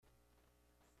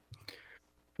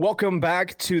Welcome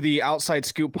back to the Outside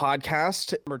Scoop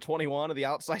podcast, number 21 of the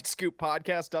Outside Scoop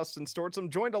podcast. Dustin Stortzum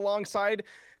joined alongside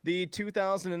the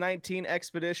 2019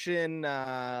 Expedition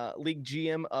League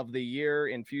GM of the Year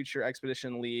and future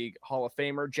Expedition League Hall of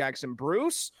Famer, Jackson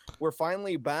Bruce. We're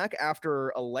finally back after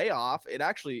a layoff.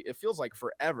 It feels like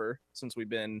forever since we've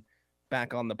been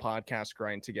back on the podcast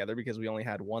grind together because we only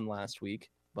had one last week.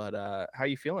 But how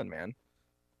you feeling, man?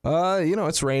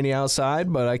 It's rainy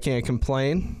outside, but I can't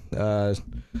complain.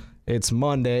 It's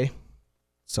Monday,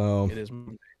 so It is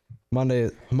Monday.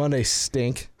 Monday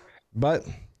stink, but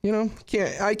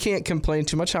I can't complain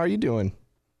too much. How are you doing?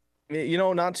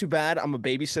 Not too bad. I'm a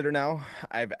babysitter now.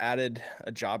 I've added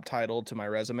a job title to my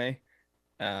resume.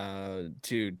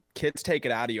 To kids take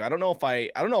it out of you. I don't know if I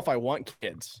want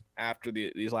kids after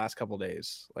these last couple of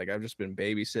days. Like I've just been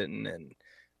babysitting, and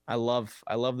I love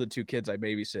the two kids I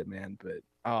babysit, man. But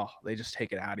they just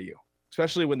take it out of you,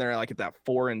 especially when they're like at that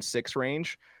 4 and 6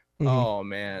 range. Mm-hmm. Oh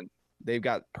man, they've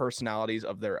got personalities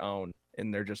of their own,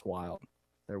 and they're just wild.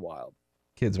 They're wild.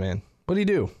 Kids, man. What do you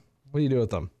do? What do you do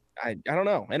with them? I don't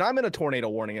know. And I'm in a tornado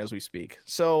warning as we speak.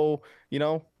 So,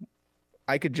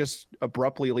 I could just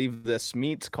abruptly leave this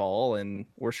meets call and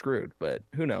we're screwed, but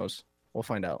who knows? We'll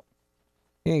find out.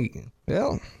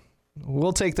 Well,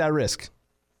 we'll take that risk.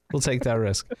 You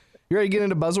ready to get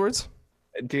into buzzwords?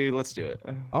 Dude, let's do it.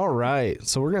 All right.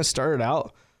 So we're going to start it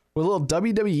out with a little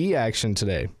WWE action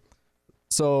today.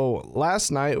 So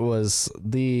last night was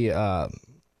the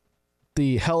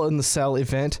Hell in the Cell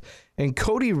event, and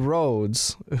Cody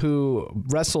Rhodes, who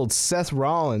wrestled Seth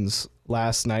Rollins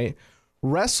last night,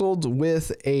 wrestled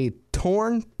with a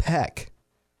torn pec.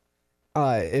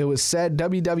 It was said,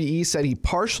 WWE said he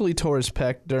partially tore his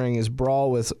pec during his brawl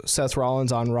with Seth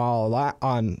Rollins on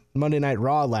Monday Night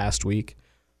Raw last week.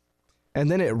 And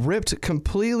then it ripped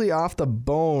completely off the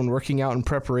bone working out in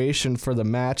preparation for the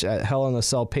match at Hell in the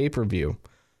Cell pay-per-view.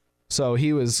 So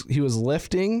he was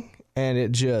lifting and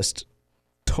it just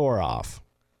tore off.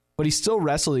 But he still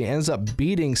wrestled. He ends up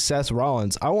beating Seth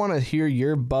Rollins. I want to hear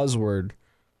your buzzword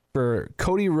for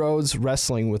Cody Rhodes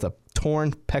wrestling with a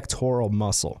torn pectoral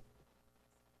muscle.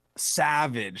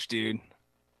 Savage, dude.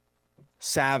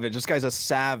 Savage. This guy's a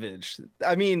savage.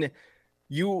 I mean,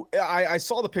 I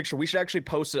saw the picture. We should actually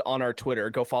post it on our Twitter.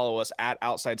 Go follow us at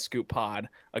Outside Scoop Pod.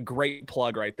 A great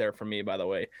plug right there from me, by the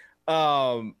way.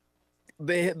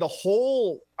 The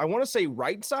whole, I want to say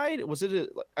right side. Was it?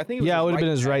 I think it was. Yeah, it would have been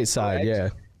his right side. Yeah.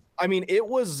 I mean, it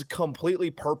was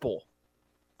completely purple.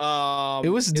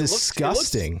 It was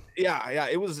disgusting.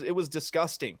 It was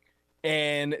disgusting.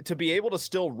 And to be able to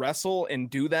still wrestle and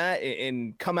do that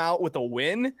and come out with a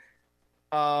win,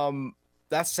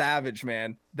 that's savage,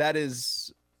 man.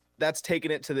 That's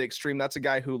taking it to the extreme. That's a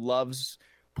guy who loves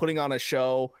putting on a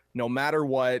show no matter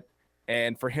what.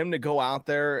 And for him to go out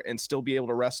there and still be able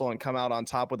to wrestle and come out on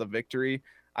top with a victory,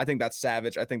 I think that's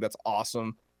savage. I think that's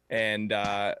awesome. And,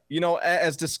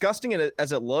 as disgusting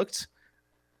as it looked,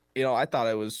 I thought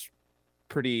it was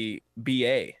pretty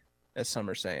BA, as some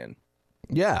are saying.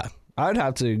 Yeah, I'd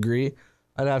have to agree.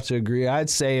 I'd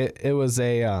say it was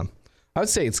I would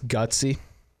say it's gutsy.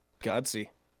 Gutsy.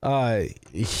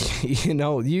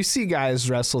 You see guys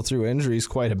wrestle through injuries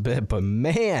quite a bit, but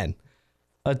man,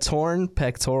 a torn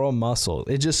pectoral muscle.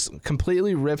 It just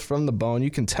completely ripped from the bone. You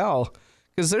can tell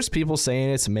because there's people saying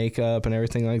it's makeup and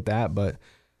everything like that, but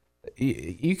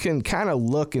you can kind of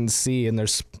look and see, and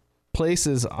there's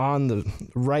places on the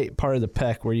right part of the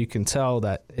pec where you can tell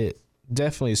that it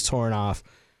definitely is torn off.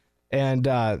 And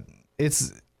I'm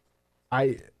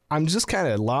just kind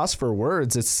of lost for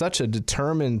words. It's such a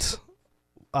determined,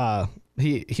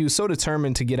 he was so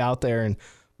determined to get out there, and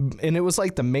it was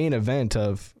like the main event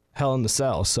of Hell in the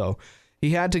Cell. So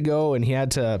he had to go, and he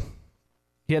had to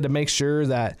make sure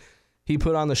that he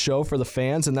put on the show for the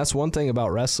fans. And that's one thing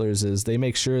about wrestlers is they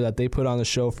make sure that they put on the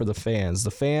show for the fans.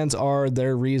 The fans are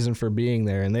their reason for being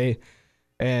there, and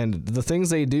the things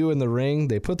they do in the ring,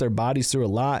 they put their bodies through a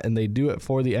lot, and they do it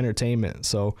for the entertainment.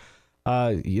 So,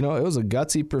 it was a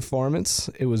gutsy performance.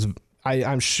 It was,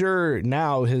 I'm sure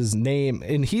now his name,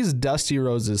 and he's Dusty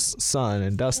Rhodes' son,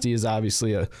 and Dusty is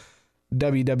obviously a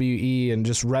WWE and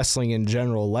just wrestling in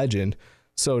general legend.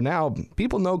 So now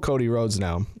people know Cody Rhodes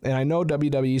now, and I know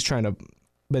WWE's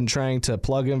been trying to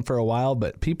plug him for a while,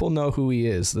 but people know who he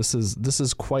is. This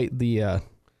was quite the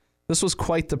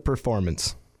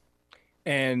performance.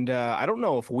 And I don't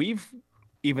know if we've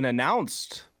even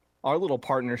announced our little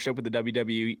partnership with the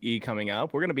WWE coming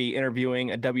up. We're going to be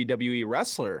interviewing a WWE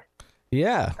wrestler.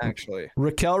 Yeah, actually,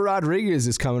 Raquel Rodriguez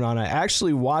is coming on. I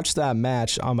actually watched that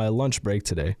match on my lunch break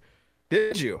today.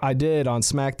 Did you? I did on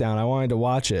SmackDown. I wanted to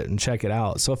watch it and check it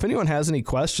out. So if anyone has any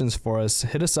questions for us,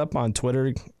 hit us up on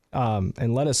Twitter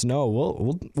and let us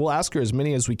know. We'll ask her as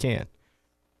many as we can.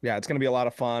 Yeah, it's going to be a lot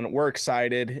of fun. We're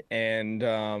excited. And,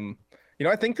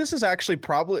 I think this is actually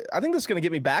I think this is going to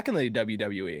get me back in the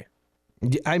WWE.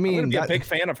 I mean, I'm going to be a big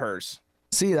fan of hers.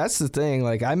 See, that's the thing.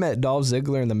 Like, I met Dolph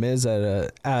Ziggler and The Miz at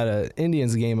a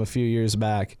Indians game a few years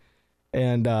back.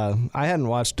 And I hadn't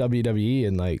watched WWE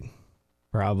in like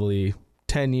probably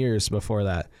 10 years before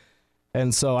that.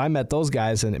 And so I met those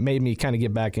guys and it made me kind of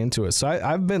get back into it. So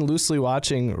I've been loosely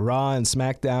watching Raw and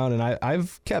SmackDown, and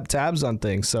I've kept tabs on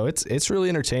things. So it's really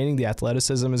entertaining. The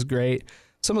athleticism is great.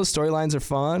 Some of the storylines are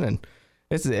fun, and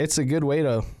it's a good way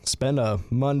to spend a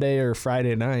Monday or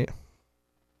Friday night.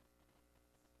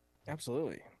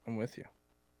 Absolutely. I'm with you.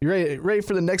 You ready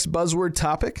for the next buzzword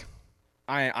topic?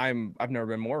 I've never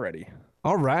been more ready.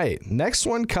 All right. Next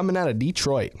one coming out of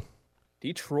Detroit.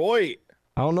 Detroit.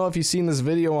 I don't know if you've seen this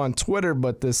video on Twitter,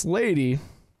 but this lady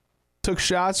took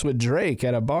shots with Drake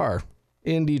at a bar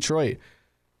in Detroit.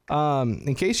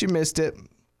 In case you missed it,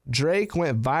 Drake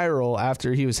went viral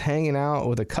after he was hanging out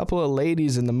with a couple of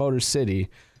ladies in the Motor City.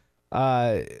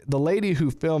 The lady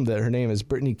who filmed it, her name is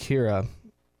Brittany Kira,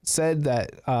 said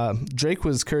that Drake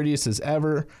was courteous as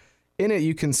ever. In it,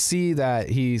 you can see that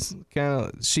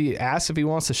she asked if he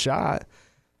wants a shot.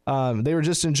 They were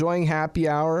just enjoying happy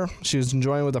hour. She was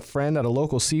enjoying with a friend at a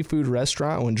local seafood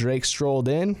restaurant when Drake strolled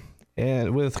in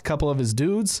and with a couple of his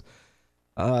dudes.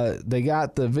 They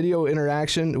got the video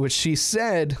interaction, which she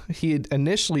said he had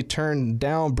initially turned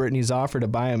down Brittany's offer to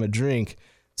buy him a drink,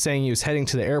 saying he was heading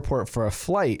to the airport for a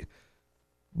flight.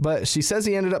 But she says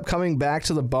he ended up coming back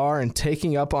to the bar and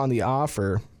taking up on the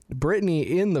offer.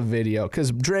 Brittany in the video,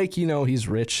 because Drake, he's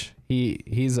rich.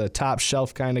 He's a top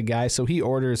shelf kind of guy, so he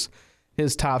orders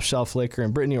his top shelf liquor,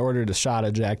 and Brittany ordered a shot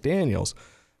of Jack Daniels.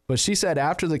 But she said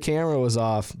after the camera was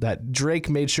off that Drake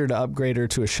made sure to upgrade her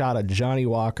to a shot of Johnny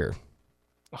Walker.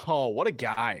 Oh, what a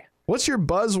guy. What's your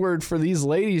buzzword for these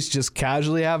ladies just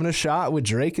casually having a shot with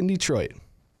Drake in Detroit?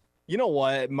 You know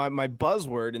what? My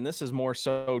buzzword, and this is more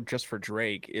so just for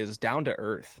Drake, is down to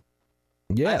earth.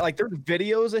 Yeah. Like there's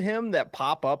videos of him that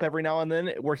pop up every now and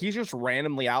then where he's just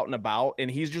randomly out and about and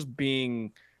he's just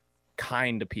being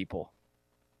kind to people.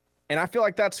 And I feel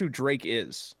like that's who Drake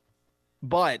is.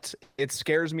 But it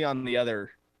scares me on the other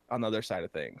side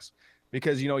of things.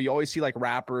 Because, you always see like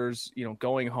rappers,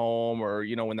 going home or,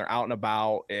 when they're out and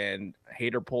about and a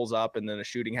hater pulls up and then a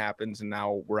shooting happens and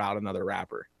now we're out another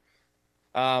rapper.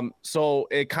 So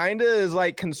it kind of is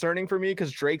like concerning for me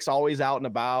because Drake's always out and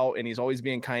about and he's always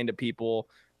being kind to people.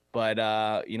 But,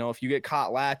 if you get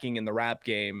caught lacking in the rap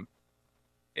game,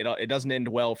 it doesn't end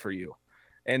well for you.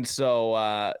 And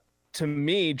so, to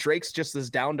me, Drake's just this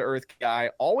down-to-earth guy,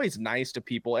 always nice to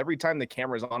people. Every time the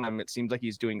camera's on him, it seems like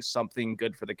he's doing something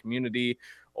good for the community,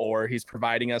 or he's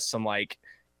providing us some like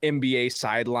NBA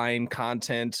sideline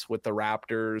content with the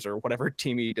Raptors or whatever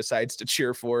team he decides to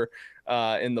cheer for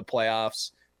in the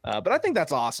playoffs. But I think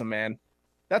that's awesome, man.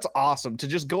 That's awesome to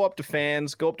just go up to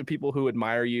fans, go up to people who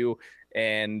admire you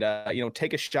and,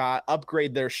 take a shot,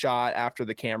 upgrade their shot after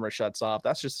the camera shuts off.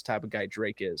 That's just the type of guy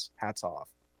Drake is. Hats off.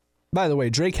 By the way,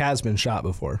 Drake has been shot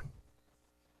before.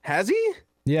 Has he?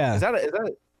 Yeah. Is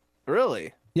that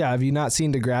really? Yeah. Have you not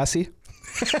seen Degrassi?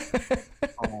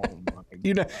 Oh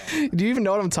my God. Do you even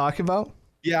know what I'm talking about?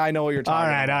 Yeah, I know what you're talking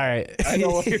about. All right. I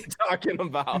know what you're talking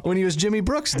about. When he was Jimmy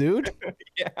Brooks, dude.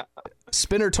 Yeah.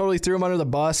 Spinner totally threw him under the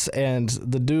bus, and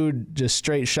the dude just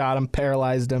straight shot him,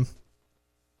 paralyzed him.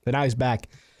 But now he's back.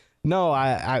 No,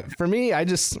 for me, I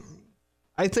just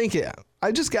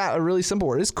got a really simple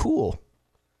word. It's cool.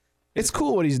 It's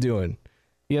cool what he's doing.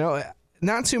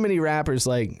 Not too many rappers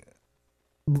like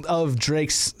of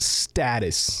Drake's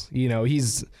status.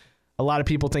 A lot of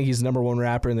people think he's the number one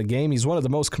rapper in the game. He's one of the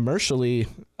most commercially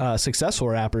successful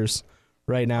rappers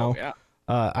right now. Oh,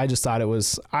 yeah.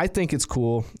 I think it's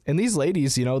cool. And these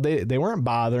ladies, they weren't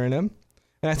bothering him.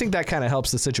 And I think that kind of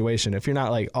helps the situation. If you're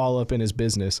not like all up in his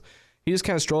business, he just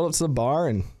kind of strolled up to the bar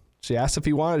and she asked if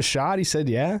he wanted a shot. He said,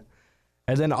 yeah.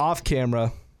 And then off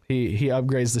camera, he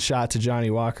upgrades the shot to Johnny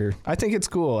Walker. I think it's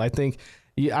cool.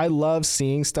 I love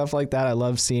seeing stuff like that. I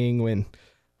love seeing when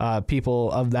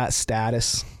people of that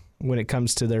status, when it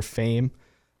comes to their fame,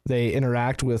 they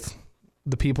interact with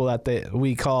the people that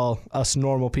we call us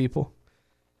normal people.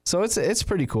 So it's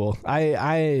pretty cool.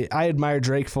 I admire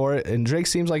Drake for it, and Drake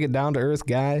seems like a down to earth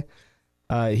guy.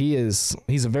 He's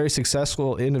a very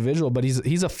successful individual, but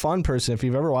he's a fun person. If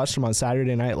you've ever watched him on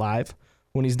Saturday Night Live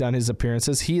when he's done his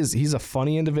appearances, he's a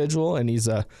funny individual, and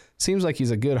seems like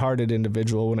he's a good-hearted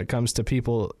individual when it comes to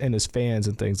people and his fans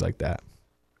and things like that.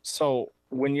 So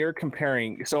when you're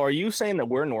comparing, so are you saying that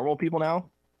we're normal people now,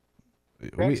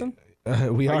 Jackson?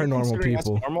 We are you normal considering us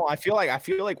people. Normal? I feel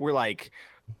like we're like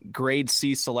grade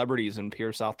C celebrities in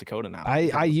pure South Dakota now.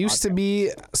 I used to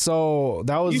be, so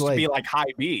that was used like to be like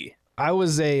high B. I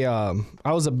was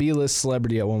a B-list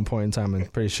celebrity at one point in time, I'm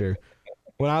pretty sure.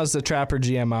 When I was the Trapper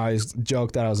GM, I always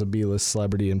joked that I was a B-list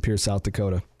celebrity in pure South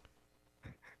Dakota.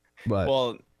 But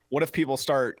Well, what if people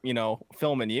start,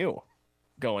 filming you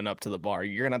going up to the bar?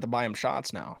 You're gonna have to buy them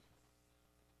shots now.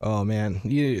 oh man,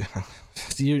 you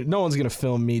no one's gonna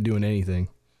film me doing anything.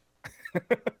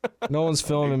 No one's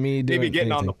filming me doing Maybe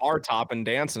getting on anything. the bar top and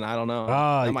dancing. I don't know.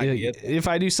 That might be it. If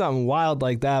I do something wild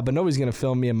like that, but nobody's gonna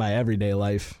film me in my everyday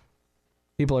life.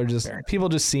 People just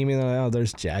see me and they're like, oh,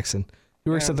 there's Jackson. He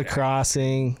works at the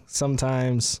crossing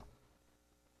sometimes.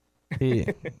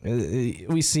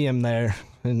 We see him there,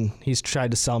 and he's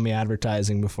tried to sell me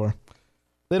advertising before.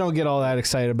 They don't get all that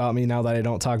excited about me now that I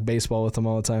don't talk baseball with them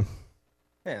all the time.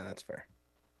 Yeah, that's fair.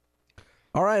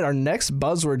 All right, our next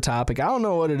buzzword topic. I don't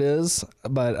know what it is,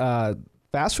 but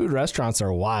fast food restaurants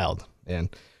are wild.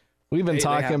 And we've been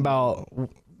talking about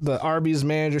the Arby's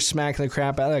manager smacking the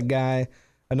crap out of that guy.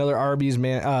 Another Arby's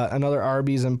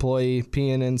employee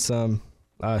peeing in some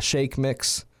shake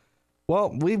mix.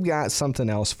 Well, we've got something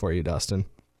else for you, Dustin.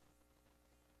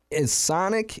 Is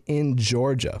Sonic in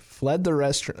Georgia fled the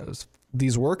restaurant?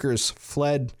 These workers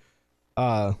fled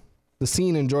the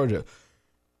scene in Georgia.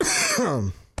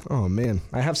 Oh man,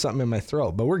 I have something in my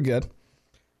throat, but we're good.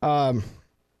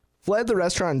 Fled the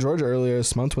restaurant in Georgia earlier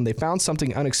this month when they found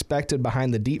something unexpected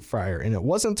behind the deep fryer, and it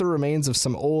wasn't the remains of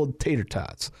some old tater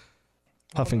tots.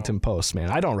 Huffington Post, man.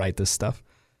 I don't write this stuff.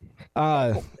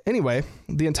 Anyway,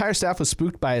 the entire staff was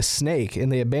spooked by a snake,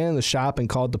 and they abandoned the shop and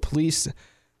called the police,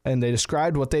 and they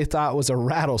described what they thought was a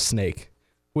rattlesnake,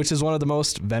 which is one of the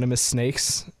most venomous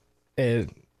snakes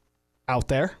out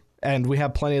there. And we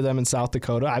have plenty of them in South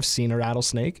Dakota. I've seen a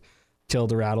rattlesnake,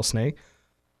 killed a rattlesnake.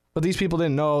 But these people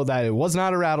didn't know that it was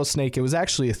not a rattlesnake. It was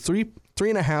actually a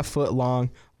 3.5 foot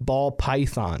long ball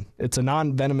python. It's a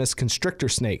non-venomous constrictor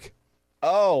snake.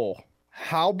 Oh,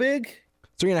 how big?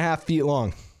 3.5 feet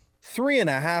long.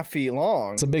 3.5 feet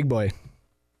long. It's a big boy.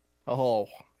 Oh,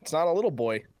 it's not a little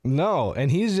boy. No, and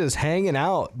he's just hanging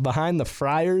out behind the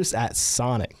fryers at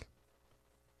Sonic.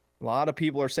 A lot of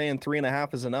people are saying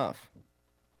 3.5 is enough.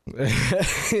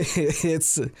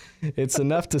 It's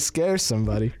enough to scare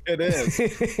somebody. It is.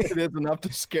 It is enough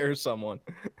to scare someone.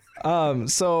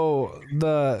 So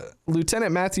the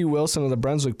Lieutenant Matthew Wilson of the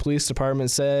Brunswick Police Department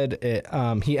said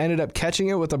he ended up catching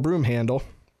it with a broom handle.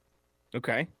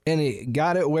 Okay. And he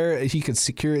got it where he could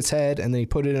secure its head, and then he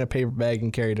put it in a paper bag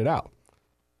and carried it out.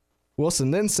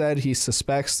 Wilson then said he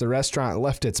suspects the restaurant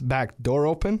left its back door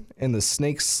open, and the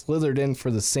snake slithered in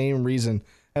for the same reason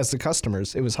as the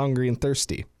customers. It was hungry and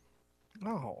thirsty.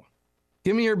 Oh.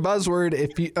 Give me your buzzword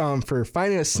if you for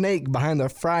finding a snake behind the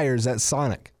fryers at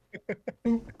Sonic.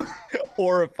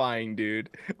 Horrifying, dude.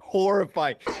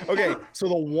 Horrifying. Okay, so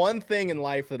the one thing in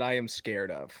life that I am scared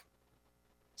of.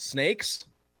 Snakes.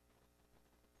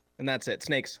 And that's it.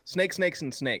 Snakes. Snakes,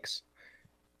 and snakes.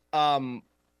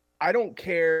 I don't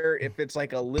care if it's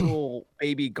like a little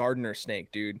baby gardener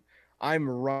snake, dude. I'm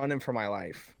running for my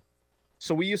life.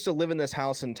 So we used to live in this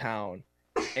house in town,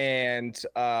 and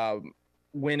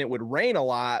when it would rain a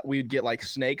lot, we'd get like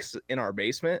snakes in our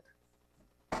basement.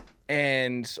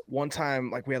 And one time,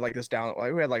 like we had like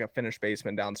a finished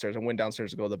basement downstairs. I went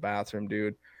downstairs to go to the bathroom,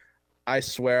 dude. I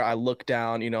swear, I look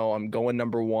down. I'm going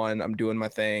number one. I'm doing my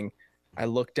thing. I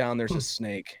look down. There's a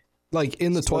snake. Like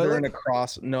in the toilet?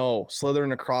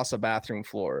 Slithering across a bathroom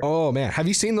floor. Oh man, have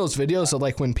you seen those videos of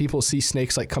like when people see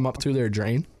snakes like come up through their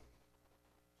drain?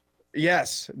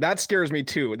 Yes, that scares me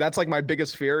too. That's like my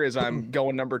biggest fear is I'm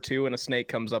going number two and a snake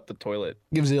comes up the toilet.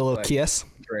 Gives you a little kiss.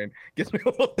 Drain. Gives me a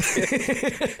little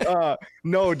kiss.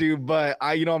 No, dude, but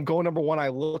I'm going number one. I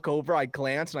look over, I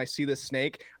glance, and I see this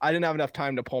snake. I didn't have enough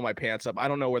time to pull my pants up. I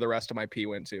don't know where the rest of my pee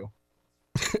went to.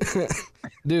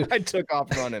 Dude, I took off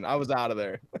running. I was out of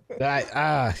there.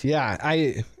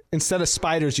 Instead of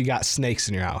spiders, you got snakes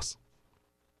in your house.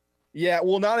 Yeah,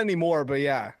 well, not anymore, but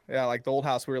yeah, like the old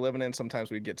house we were living in, sometimes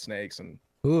we'd get snakes, and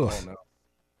Ooh, I don't know.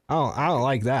 I don't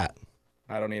like that.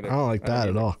 I don't either. I don't like that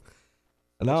at all.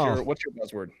 No. What's your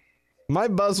buzzword? My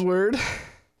buzzword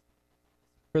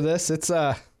for this, it's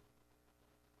oh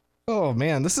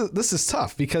man, this is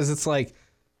tough because it's like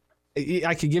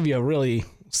I could give you a really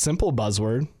simple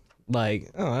buzzword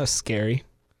like, oh, that's scary,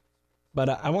 but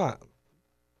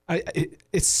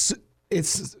it's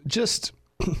just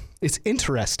it's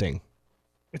interesting.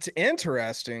 It's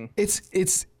interesting. It's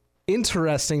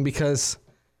interesting because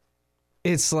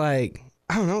it's like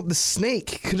I don't know, the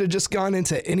snake could have just gone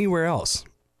into anywhere else,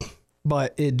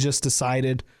 but it just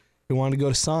decided it wanted to go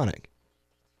to Sonic.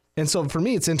 And so for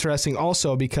me, it's interesting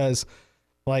also because,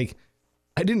 like,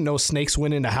 I didn't know snakes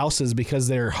went into houses because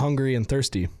they're hungry and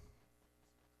thirsty.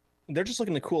 They're just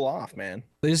looking to cool off, man.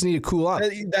 They just need to cool off.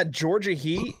 That Georgia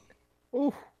heat,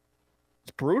 ooh,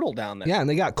 it's brutal down there. Yeah, and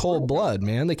they got cold blood,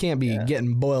 man. They can't be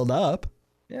getting boiled up.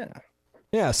 Yeah.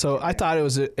 Yeah, so I thought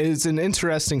it's an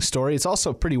interesting story. It's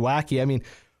also pretty wacky. I mean,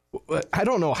 I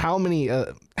don't know how many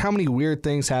weird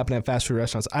things happen at fast food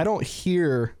restaurants. I don't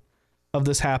hear of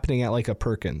this happening at like a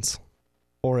Perkins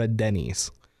or a Denny's.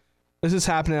 This is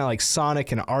happening at like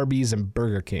Sonic and Arby's and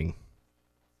Burger King.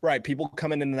 Right, people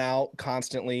coming in and out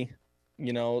constantly.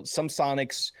 You know, some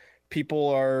Sonics, people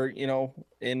are, you know,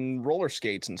 in roller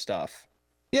skates and stuff.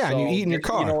 Yeah, so, and you eat in your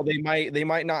car. You know, they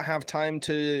might not have time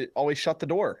to always shut the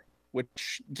door,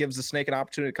 which gives the snake an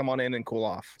opportunity to come on in and cool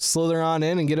off. Slither on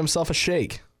in and get himself a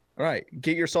shake. All right,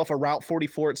 get yourself a Route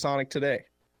 44 at Sonic today.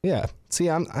 Yeah. See,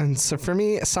 so for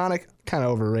me, Sonic kind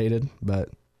of overrated, but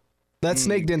that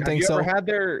snake didn't think so.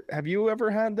 Have you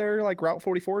ever had their like Route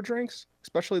 44 drinks,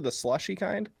 especially the slushy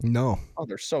kind? No. Oh,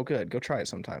 they're so good. Go try it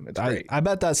sometime. It's great. I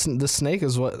bet the snake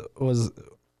is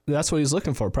that's what he's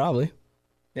looking for, probably.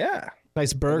 Yeah.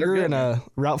 Nice burger and a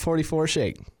Route 44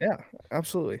 shake. Yeah,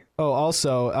 absolutely. Oh,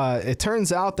 also, it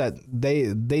turns out that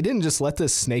they didn't just let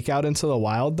this snake out into the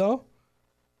wild though.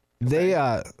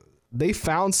 Okay. They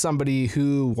found somebody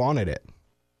who wanted it.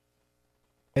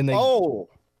 And they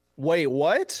wait,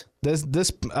 what?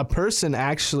 A person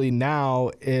actually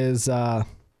now is the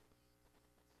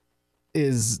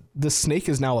snake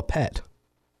is now a pet.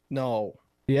 No.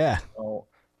 Yeah. No.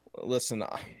 Listen,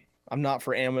 I'm not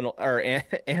for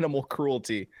animal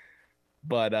cruelty,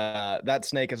 but that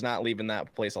snake is not leaving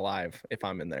that place alive if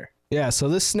I'm in there. Yeah, so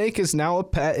this snake is now a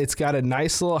pet. It's got a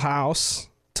nice little house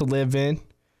to live in,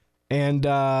 and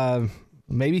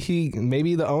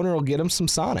maybe the owner will get him some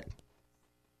Sonic.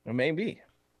 Or maybe.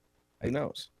 Who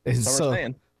knows? So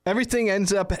everything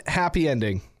ends up happy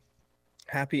ending.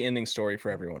 Happy ending story for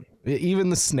everyone. Even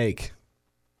the snake.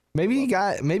 Maybe he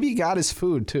got his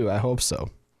food too. I hope so.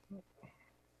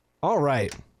 All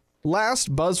right.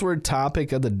 Last buzzword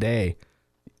topic of the day.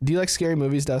 Do you like scary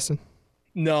movies, Dustin?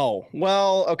 No.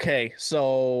 Well, okay.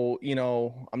 So, you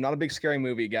know, I'm not a big scary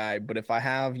movie guy, but if I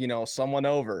have, you know, someone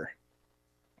over,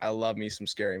 I love me some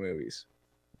scary movies.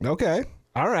 Okay.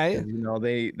 All right. And, you know,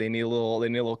 they need a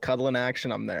little cuddling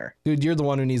action. I'm there. Dude, you're the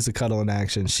one who needs the cuddle in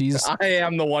action. I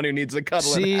am the one who needs the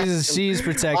cuddle in action. She's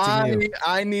protecting you.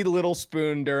 I need a little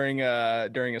spoon during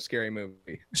a scary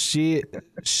movie. She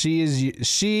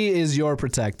is your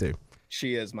protector.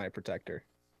 She is my protector.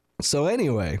 So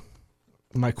anyway,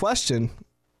 my question,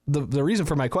 the reason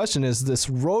for my question is this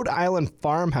Rhode Island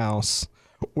farmhouse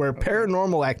where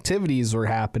paranormal activities were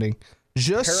happening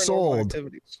just sold.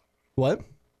 Activities. What?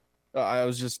 I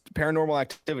was just paranormal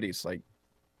activities, like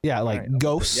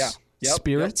ghosts,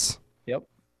 spirits. Yep.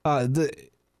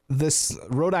 This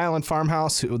Rhode Island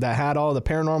farmhouse that had all the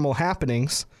paranormal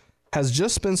happenings has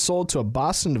just been sold to a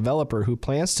Boston developer who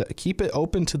plans to keep it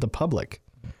open to the public.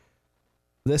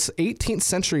 This 18th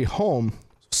century home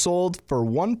sold for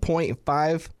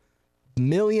 $1.5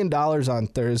 million on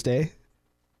Thursday,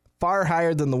 far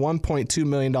higher than the $1.2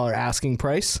 million asking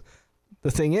price. The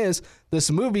thing is, this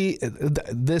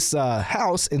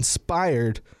house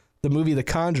inspired the movie The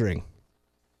Conjuring.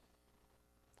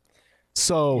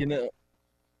 So, you know,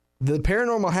 the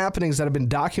paranormal happenings that have been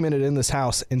documented in this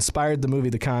house inspired the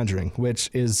movie The Conjuring, which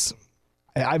is,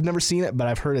 I've never seen it, but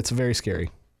I've heard it's very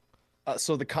scary.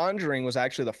 So The Conjuring was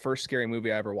actually the first scary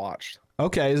movie I ever watched.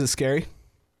 Okay, is it scary?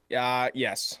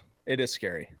 Yes, it is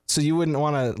scary. So you wouldn't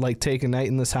want to like take a night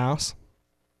in this house?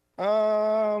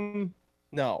 No.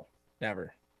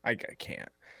 Never. I can't.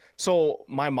 So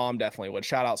my mom definitely would.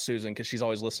 Shout out Susan because she's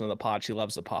always listening to the pod. She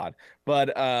loves the pod.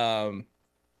 But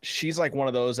she's like one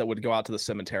of those that would go out to the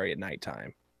cemetery at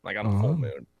nighttime, like on a full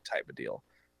moon type of deal.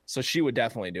 So she would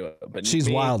definitely do it. But she's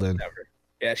wildin'. Never.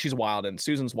 Yeah, she's wildin'.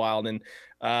 Susan's wildin'.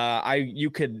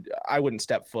 I wouldn't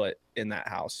step foot in that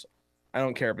house. I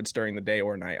don't care if it's during the day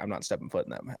or night. I'm not stepping foot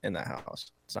in that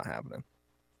house. It's not happening.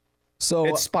 So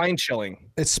it's spine chilling.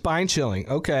 It's spine chilling.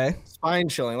 Okay. Spine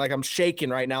chilling. Like I'm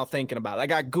shaking right now thinking about it. I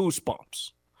got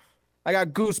goosebumps.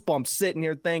 Sitting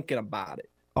here thinking about it.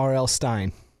 R.L.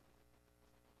 Stein.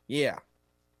 Yeah.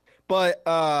 But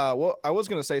well, I was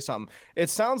gonna say something. It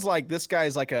sounds like this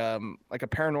guy's like a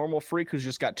paranormal freak who's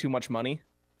just got too much money.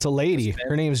 It's a lady.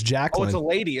 Her name's Jacqueline. Oh,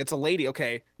 it's a lady.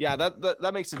 Okay. Yeah,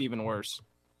 that makes it even worse.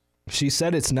 She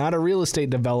said it's not a real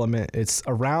estate development. It's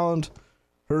around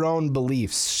her own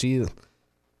beliefs. She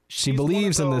She She's one of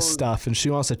believes in this those- stuff and she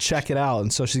wants to check it out,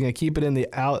 and so she's gonna keep it in the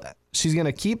out. She's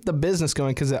gonna keep the business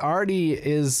going because it already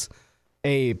is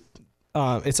a.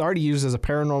 It's already used as a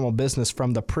paranormal business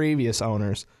from the previous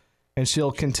owners, and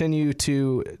she'll continue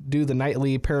to do the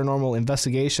nightly paranormal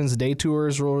investigations. Day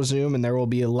tours will resume, and there will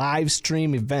be live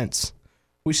stream events.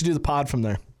 We should do the pod from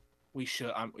there. We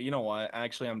should. You know what?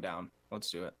 Actually, I'm down.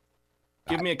 Let's do it.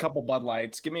 Give me a couple Bud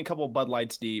Lights. Give me a couple Bud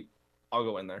Lights deep. I'll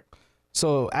go in there.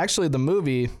 So actually, the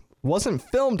movie wasn't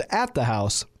filmed at the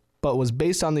house, but was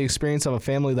based on the experience of a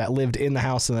family that lived in the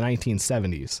house in the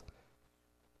 1970s.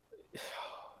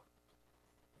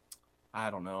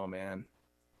 I don't know, man.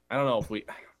 I don't know if we.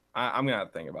 I'm gonna have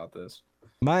to think about this.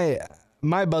 My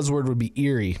buzzword would be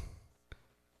eerie.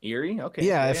 Eerie? Okay.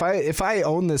 Yeah, if I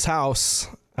own this house,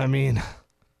 I mean,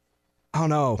 I don't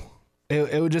know.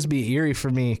 It would just be eerie for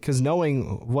me because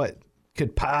knowing what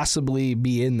could possibly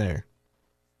be in there.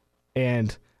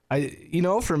 And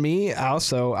for me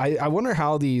also, I wonder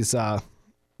how these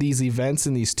events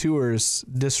and these tours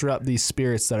disrupt these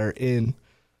spirits that are in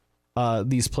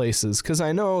these places. Because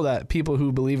I know that people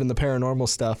who believe in the paranormal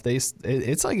stuff,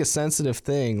 it's like a sensitive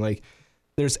thing. Like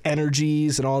there's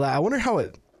energies and all that. I wonder how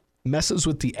it messes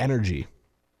with the energy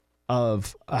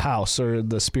of a house or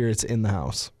the spirits in the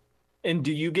house. And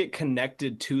do you get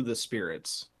connected to the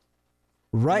spirits?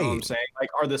 Right. You know what I'm saying? Like,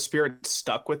 are the spirits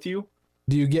stuck with you?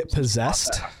 Do you get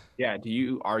possessed? Yeah.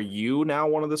 Are you now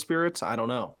one of the spirits? I don't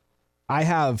know. I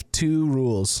have two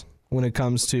rules when it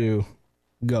comes to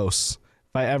ghosts.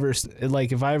 If I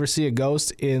ever see a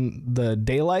ghost in the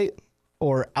daylight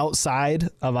or outside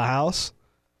of a house,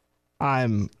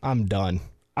 I'm done.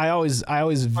 I always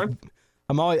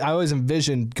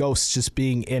envision ghosts just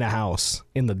being in a house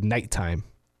in the nighttime.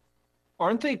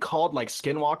 Aren't they called like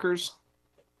skinwalkers?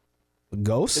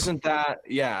 Ghosts? Isn't that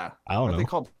I don't Aren't know. they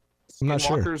called I'm not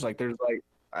sure. skinwalkers? Like there's like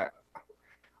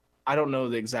I don't know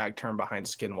the exact term behind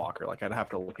skinwalker. Like I'd have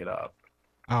to look it up.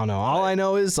 I don't know. All I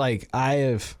know is like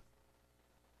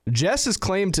Jess has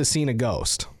claimed to seen a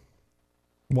ghost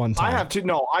one time. I have to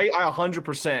no. I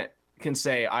 100% can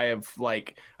say I have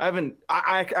like I haven't.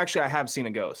 I actually I have seen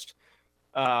a ghost.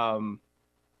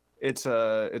 It's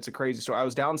a crazy story. I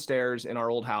was downstairs in our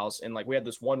old house and like we had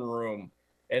this one room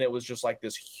and it was just like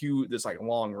this like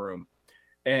long room.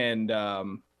 And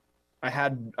I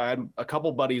had a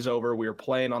couple buddies over. We were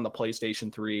playing on the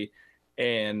PlayStation 3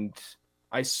 and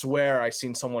I swear I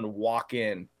seen someone walk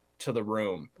in to the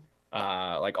room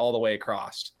like all the way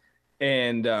across.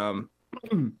 And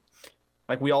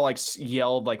like we all like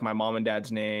yelled like my mom and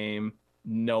dad's name,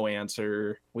 no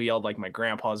answer. We yelled like my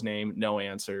grandpa's name, no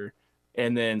answer.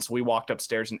 And then so we walked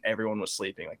upstairs and everyone was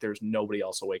sleeping. Like there's nobody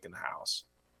else awake in the house.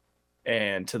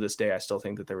 And to this day, I still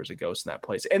think that there was a ghost in that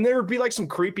place. And there would be like some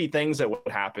creepy things that would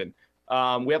happen.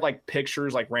 We had like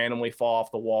pictures like randomly fall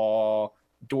off the wall.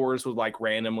 Doors would like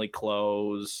randomly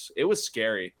close. It was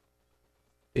scary.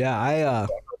 Yeah,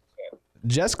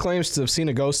 Jess claims to have seen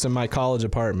a ghost in my college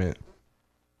apartment.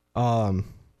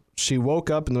 She woke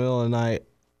up in the middle of the night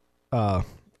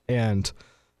and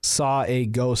saw a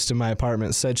ghost in my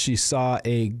apartment. Said she saw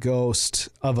a ghost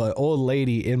of an old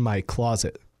lady in my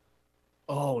closet.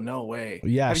 Oh, no way.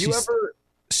 Yeah. Have you ever...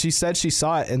 She said she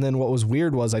saw it, and then what was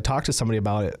weird was I talked to somebody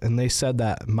about it, and they said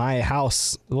that my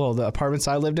house, well, the apartments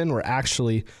I lived in were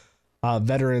actually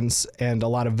veterans, and a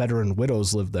lot of veteran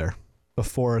widows lived there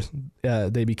before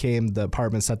they became the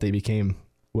apartments that they became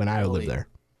when I lived there.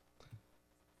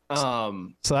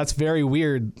 So that's very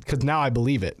weird, because now I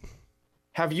believe it.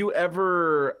 Have you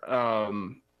ever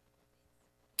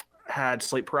had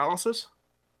sleep paralysis?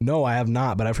 No, I have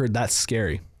not, but I've heard that's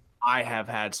scary. I have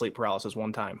had sleep paralysis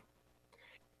one time.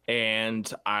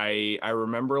 And I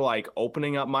remember like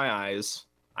opening up my eyes.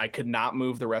 I could not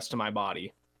move the rest of my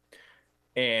body.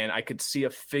 And I could see a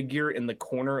figure in the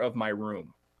corner of my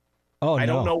room. Oh, I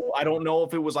no. don't know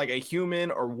if it was like a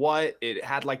human or what. It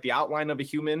had like the outline of a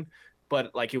human,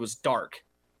 but like it was dark.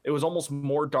 It was almost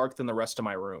more dark than the rest of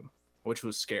my room, which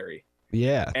was scary.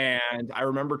 Yeah. And I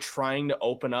remember trying to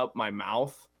open up my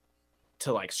mouth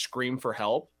to like scream for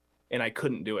help, and I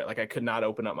couldn't do it. Like I could not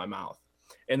open up my mouth.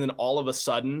 And then all of a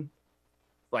sudden,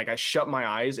 like I shut my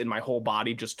eyes and my whole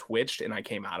body just twitched and I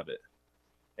came out of it.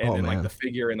 And then like the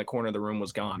figure in the corner of the room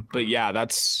was gone. But yeah,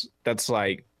 that's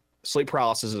like sleep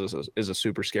paralysis is a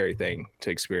super scary thing to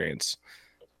experience.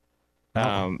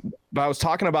 But I was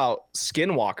talking about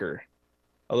Skinwalker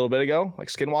a little bit ago, like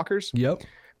skinwalkers. Yep.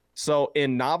 So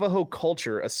in Navajo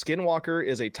culture, a skinwalker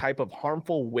is a type of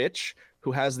harmful witch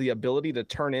who has the ability to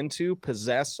turn into,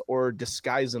 possess, or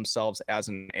disguise themselves as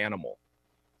an animal.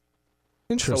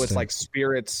 Interesting. So it's like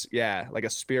spirits, yeah, like a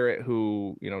spirit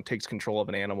who, takes control of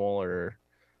an animal or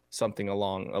something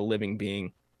along a living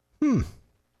being.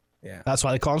 Yeah. That's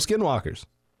why they call them skinwalkers.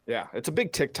 Yeah. It's a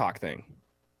big TikTok thing.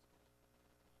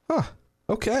 Huh.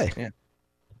 Okay. Yeah.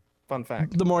 Fun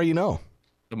fact. The more you know.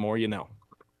 The more you know.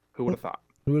 Who would have thought?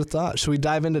 Who would have thought? Should we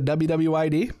dive into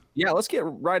WWID? Yeah, let's get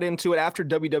right into it. After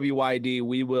WWID,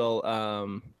 we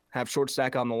will have Short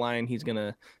Stack on the line. He's going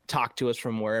to talk to us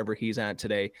from wherever he's at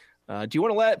today. Do you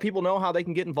want to let people know how they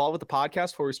can get involved with the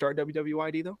podcast before we start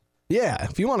WWID, though? Yeah,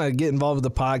 if you want to get involved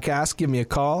with the podcast, give me a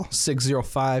call,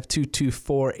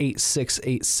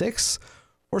 605-224-8686,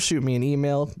 or shoot me an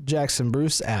email,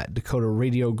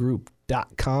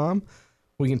 jacksonbruce@dakotaradiogroup.com.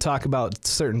 We can talk about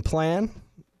certain plan,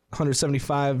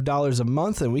 $175 a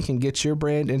month, and we can get your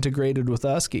brand integrated with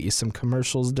us, get you some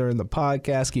commercials during the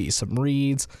podcast, get you some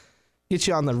reads, get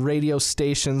you on the radio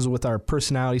stations with our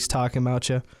personalities talking about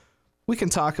you. We can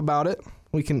talk about it.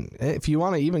 We can, if you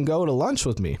want to even go to lunch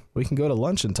with me, we can go to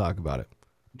lunch and talk about it.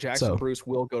 Jackson Bruce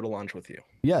will go to lunch with you.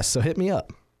 Yes, so hit me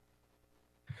up.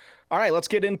 All right, let's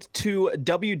get into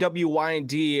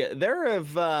WWYD.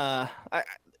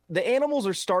 The animals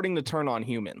are starting to turn on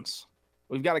humans.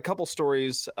 We've got a couple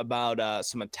stories about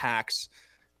some attacks.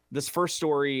 This first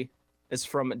story is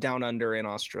from down under in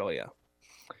Australia.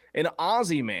 An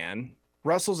Aussie man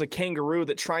wrestles a kangaroo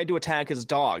that tried to attack his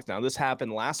dogs. Now, this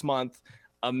happened last month.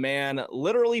 A man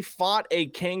literally fought a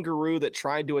kangaroo that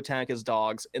tried to attack his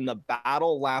dogs, and the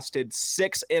battle lasted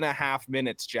 6.5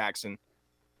 minutes, Jackson.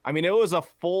 I mean, it was a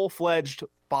full-fledged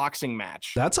boxing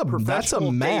match. That's a match.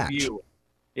 Debut.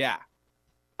 Yeah.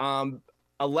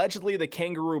 Allegedly, the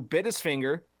kangaroo bit his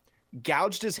finger,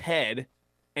 gouged his head,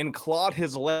 and clawed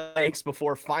his legs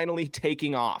before finally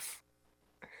taking off.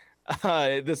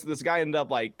 This guy ended up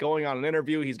like going on an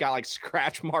interview. He's got like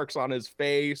scratch marks on his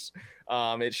face.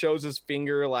 It shows his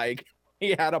finger like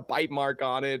he had a bite mark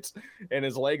on it, and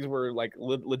his legs were like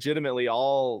legitimately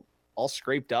all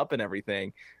scraped up and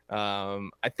everything. I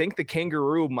think the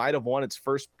kangaroo might have won its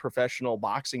first professional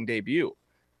boxing debut.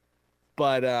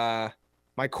 But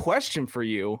my question for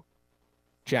you,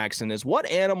 Jackson, is what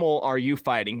animal are you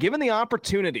fighting? Given the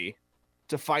opportunity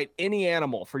to fight any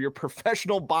animal for your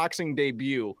professional boxing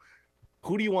debut,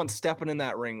 who do you want stepping in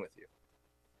that ring with you?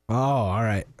 Oh, all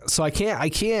right. So I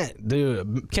can't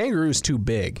do kangaroo's too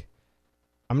big.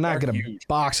 I'm not going to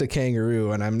box a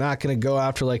kangaroo, and I'm not going to go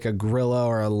after like a gorilla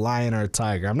or a lion or a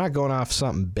tiger. I'm not going off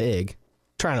something big. I'm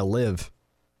trying to live. If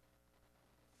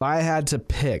I had to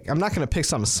pick, I'm not going to pick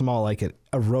something small like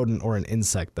a rodent or an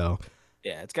insect, though.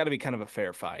 Yeah, it's got to be kind of a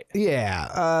fair fight.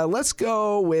 Yeah, let's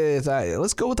go with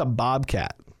a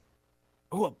bobcat.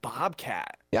 Oh, a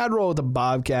bobcat. Yeah, I'd roll with a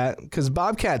bobcat because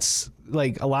bobcats,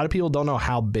 like a lot of people don't know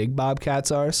how big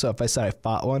bobcats are. So if I said I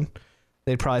fought one,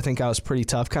 they'd probably think I was pretty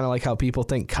tough, kind of like how people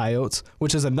think coyotes,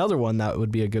 which is another one that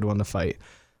would be a good one to fight.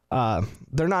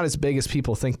 They're not as big as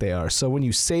people think they are. So when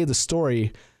you say the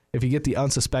story, if you get the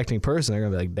unsuspecting person, they're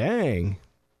gonna be like, "Dang,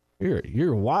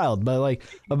 you're wild." But like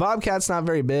a bobcat's not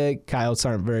very big. Coyotes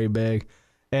aren't very big,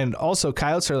 and also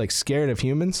coyotes are like scared of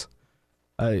humans.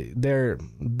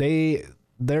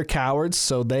 They're cowards,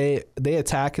 so they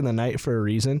attack in the night for a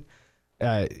reason.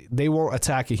 They won't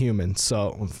attack a human.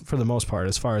 So for the most part,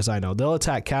 as far as I know, they'll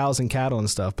attack cows and cattle and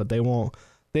stuff, but they won't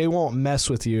mess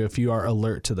with you if you are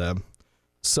alert to them.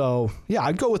 So yeah,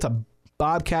 I'd go with a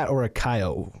bobcat or a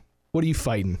coyote. What are you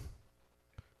fighting?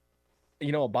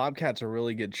 You know, a bobcat's a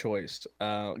really good choice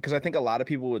because I think a lot of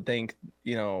people would think,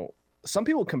 you know, some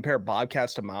people compare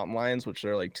bobcats to mountain lions, which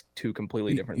are like two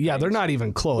completely different things. They're not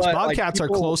even close. But bobcats are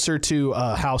closer to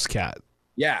a house cat.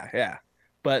 Yeah.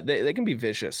 But they can be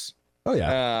vicious. Oh,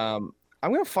 yeah. I'm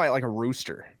going to fight like a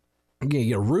rooster. I'm going to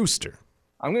get a rooster.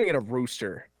 I'm going to get a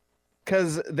rooster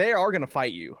because they are going to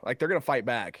fight you. Like, they're going to fight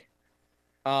back.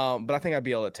 But I think I'd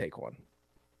be able to take one.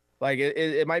 Like,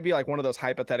 it might be like one of those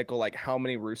hypothetical, like, how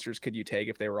many roosters could you take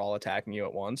if they were all attacking you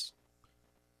at once?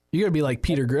 You're going to be like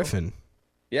Peter Griffin.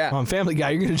 Yeah. On Family Guy,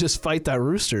 you're going to just fight that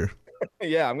rooster.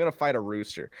 Yeah, I'm going to fight a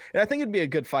rooster. And I think it'd be a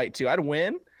good fight, too. I'd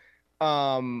win.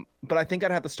 But I think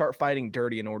I'd have to start fighting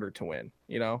dirty in order to win.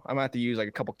 You know, I'm going to have to use like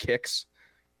a couple kicks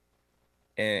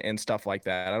and stuff like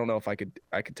that. I don't know if I could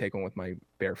take one with my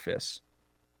bare fists.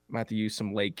 I'm going to have to use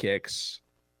some leg kicks.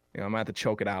 You know, I'm going to have to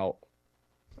choke it out.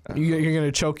 You're going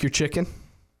to choke your chicken?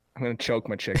 I'm going to choke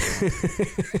my chicken.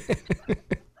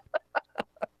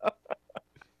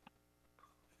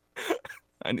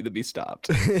 I need to be stopped.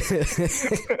 All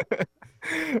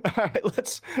right,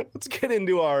 let's get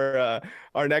into our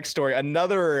next story.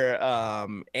 Another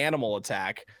animal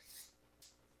attack.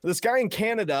 This guy in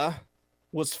Canada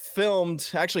was filmed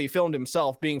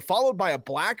himself being followed by a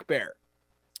black bear.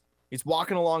 He's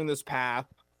walking along this path.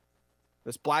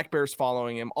 This black bear's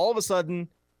following him. All of a sudden,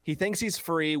 He thinks he's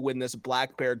free when this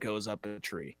black bear goes up a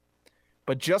tree.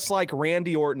 But just like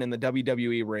Randy Orton in the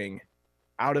WWE ring,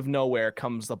 out of nowhere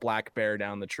comes the black bear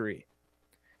down the tree.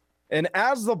 And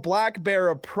as the black bear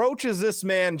approaches this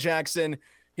man, Jackson,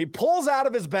 he pulls out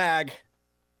of his bag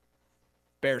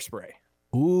bear spray.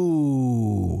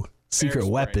 Ooh, secret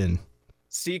weapon.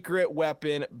 Secret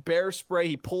weapon, bear spray.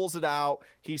 He pulls it out.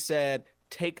 He said,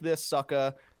 take this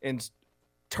sucker, and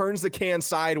turns the can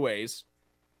sideways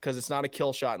because it's not a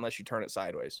kill shot unless you turn it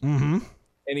sideways. Mm-hmm.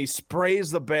 And he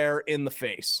sprays the bear in the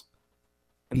face.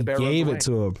 And the bear gave it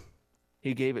to him.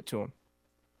 He gave it to him.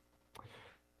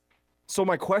 So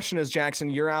my question is, Jackson,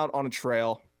 you're out on a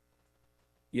trail.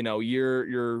 You know,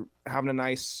 you're having a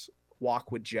nice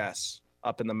walk with Jess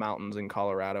up in the mountains in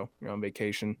Colorado. You're on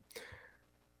vacation.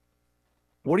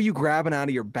 What are you grabbing out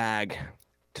of your bag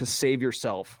to save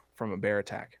yourself from a bear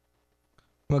attack?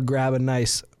 I'm going to grab a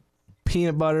nice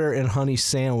peanut butter and honey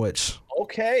sandwich.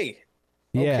 Okay.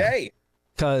 Yeah. Okay.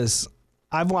 Because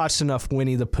I've watched enough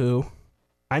Winnie the Pooh.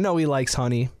 I know he likes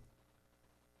honey.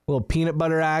 A little peanut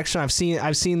butter action. I've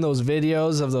seen those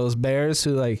videos of those bears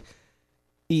who like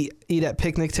eat at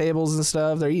picnic tables and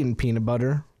stuff. They're eating peanut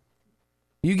butter.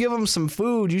 You give them some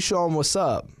food, you show them what's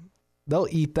up. They'll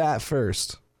eat that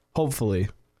first, hopefully.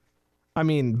 I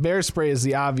mean, bear spray is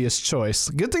the obvious choice.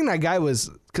 Good thing that guy was,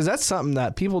 because that's something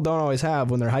that people don't always have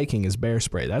when they're hiking is bear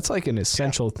spray. That's like an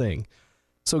essential thing.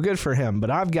 So good for him. But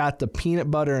I've got the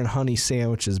peanut butter and honey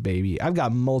sandwiches, baby. I've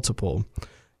got multiple.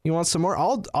 You want some more?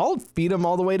 I'll feed him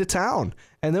all the way to town,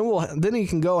 and then he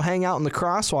can go hang out in the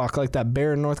crosswalk like that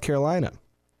bear in North Carolina.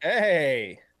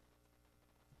 Hey,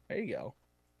 there you go.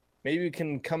 Maybe we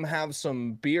can come have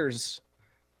some beers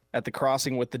at the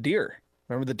crossing with the deer.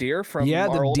 Remember the deer from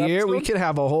our old deer? Episode?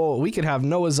 We could have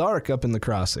Noah's Ark up in the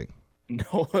crossing.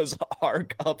 Noah's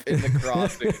Ark up in the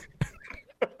crossing.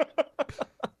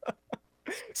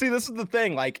 See, this is the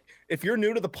thing. Like, if you're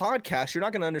new to the podcast, you're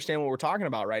not going to understand what we're talking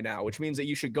about right now, which means that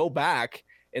you should go back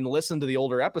and listen to the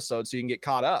older episodes so you can get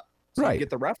caught up. So you can get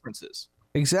the references.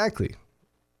 Exactly.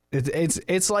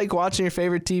 It's like watching your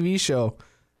favorite TV show,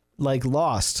 like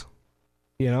Lost.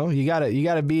 You know, you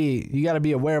gotta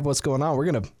be aware of what's going on. We're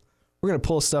gonna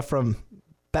pull stuff from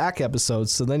back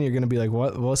episodes, so then you're gonna be like,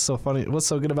 what's so funny? What's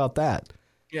so good about that?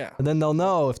 Yeah. And then they'll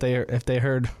know if they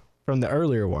heard from the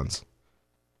earlier ones.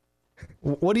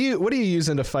 What are you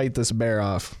using to fight this bear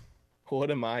off? What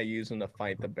am I using to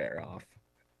fight the bear off?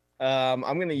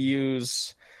 I'm going to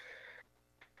use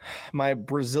my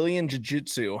Brazilian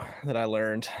jiu-jitsu that I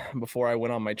learned before I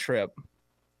went on my trip.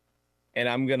 And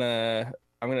I'm going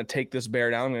to take this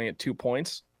bear down. I'm going to get 2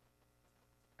 points.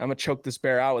 I'm going to choke this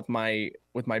bear out with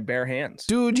my bare hands.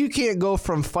 Dude, you can't go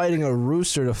from fighting a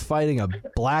rooster to fighting a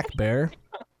black bear.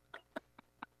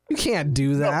 You can't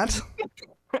do that.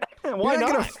 Why You're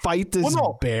not gonna fight this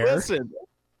bear. Listen,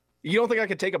 you don't think I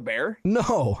could take a bear?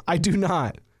 No, I do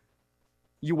not.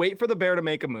 You wait for the bear to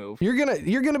make a move. You're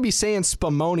gonna be saying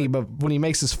Spumoni, but when he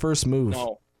makes his first move.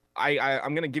 No,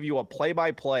 I'm gonna give you a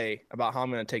play-by-play about how I'm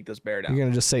gonna take this bear down. You're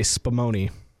gonna just say Spumoni.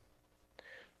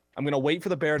 I'm gonna wait for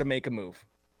the bear to make a move.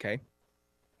 Okay.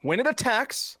 When it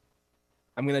attacks,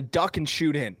 I'm gonna duck and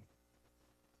shoot in.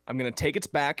 I'm gonna take its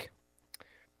back.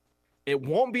 It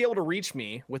won't be able to reach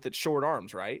me with its short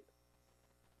arms, right?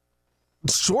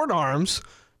 Short arms?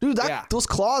 Dude, those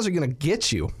claws are gonna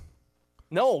get you.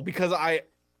 No, because I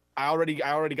already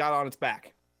got on its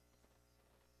back.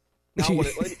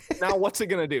 Now what's it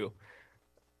gonna do?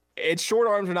 Its short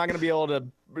arms are not gonna be able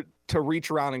to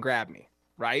reach around and grab me,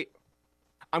 right?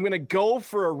 I'm gonna go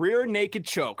for a rear naked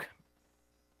choke.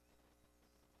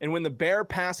 And when the bear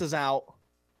passes out,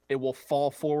 it will fall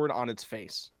forward on its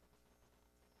face.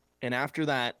 And after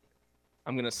that,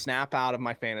 I'm going to snap out of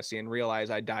my fantasy and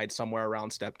realize I died somewhere around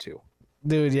step 2.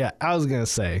 Dude, yeah, I was going to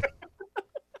say,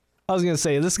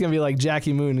 this is going to be like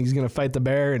Jackie Moon. He's going to fight the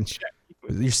bear, and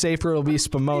your safer will be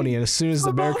Spumoni. And as soon as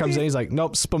the bear comes in, he's like,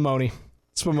 nope, Spumoni.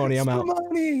 Spumoni, I'm out.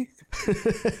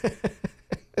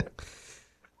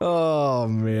 Oh,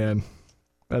 man.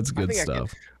 That's good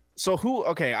stuff. So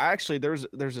there's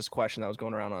this question that was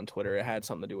going around on Twitter. It had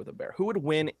something to do with a bear. Who would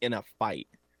win in a fight?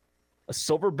 A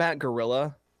silverback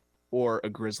gorilla or a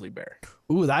grizzly bear?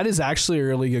 Ooh, that is actually a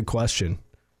really good question.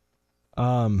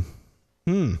 I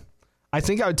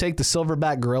think I would take the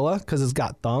silverback gorilla because it's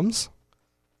got thumbs.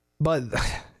 But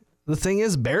the thing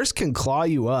is, bears can claw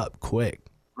you up quick.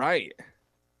 Right.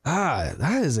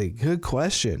 That is a good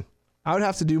question. I would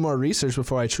have to do more research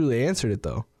before I truly answered it,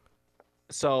 though.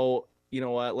 So, you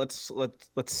know what? Let's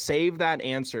save that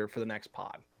answer for the next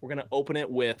pod. We're gonna open it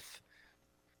with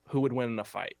who would win in a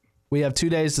fight. We have 2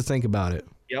 days to think about it.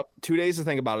 Yep, 2 days to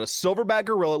think about it. A silverback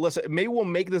gorilla. Listen, maybe we'll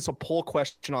make this a poll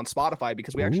question on Spotify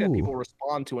because we actually had people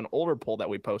respond to an older poll that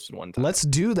we posted one time. Let's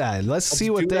do that. Let's see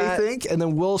what they think, and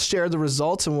then we'll share the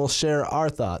results and we'll share our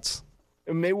thoughts.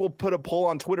 And maybe we'll put a poll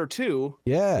on Twitter too.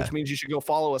 Yeah. Which means you should go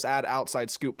follow us at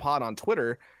Outside Scoop Pod on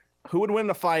Twitter. Who would win in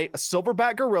a fight, a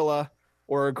silverback gorilla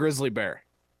or a grizzly bear?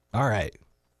 All right.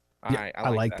 All right.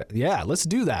 I like that. Yeah, let's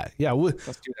do that. Yeah, let's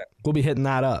do that. We'll be hitting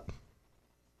that up.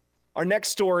 Our next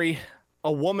story,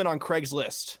 a woman on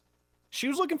Craigslist. She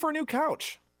was looking for a new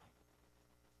couch.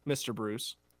 Mr.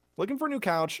 Bruce. Looking for a new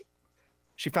couch.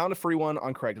 She found a free one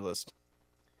on Craigslist.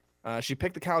 She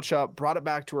picked the couch up, brought it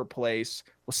back to her place,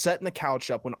 was setting the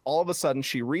couch up when all of a sudden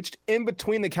she reached in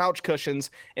between the couch cushions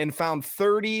and found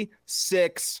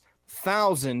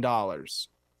 $36,000.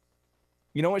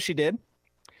 You know what she did?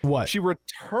 What? She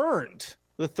returned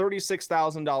the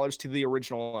 $36,000 to the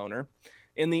original owner,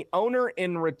 and the owner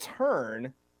in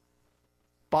return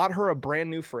bought her a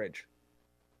brand new fridge.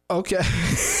 Okay.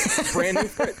 Brand new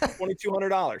fridge,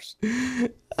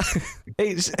 $2,200.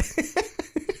 Hey,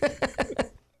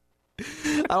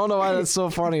 I don't know why that's so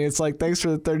funny. It's like, thanks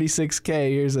for the $36K.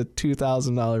 Here's a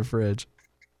 $2,000 fridge.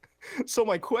 So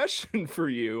my question for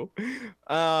you,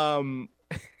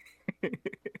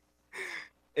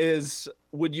 is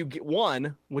would you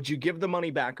give the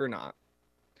money back or not?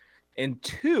 And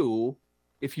two,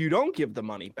 if you don't give the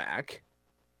money back,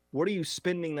 what are you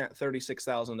spending that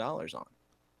 $36,000 on?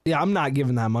 Yeah, I'm not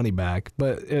giving that money back,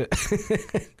 but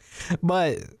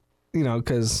but you know,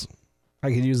 because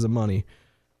I could use the money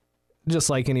just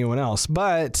like anyone else.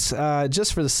 But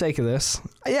just for the sake of this,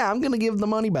 yeah, I'm gonna give the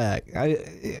money back.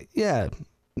 Yeah,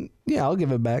 I'll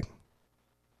give it back.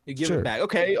 You give it back.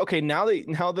 Okay. Now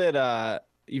that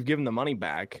you've given the money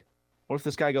back, what if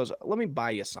this guy goes, "Let me buy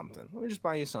you something. Let me just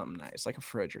buy you something nice, like a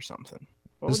fridge or something."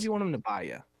 What would you want him to buy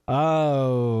you?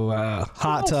 Oh,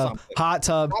 hot tub.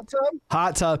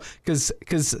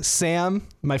 Because Sam,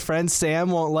 my friend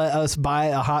Sam, won't let us buy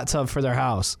a hot tub for their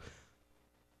house.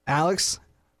 Alex,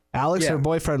 her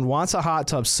boyfriend, wants a hot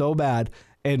tub so bad,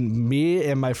 and me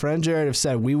and my friend Jared have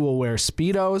said we will wear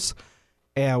Speedos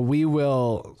and we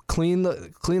will clean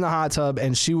the hot tub,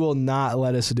 and she will not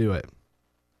let us do it.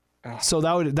 So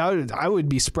I would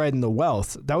be spreading the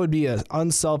wealth. That would be an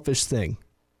unselfish thing.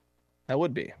 That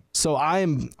would be. So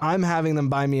I'm having them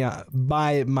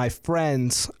buy my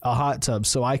friends a hot tub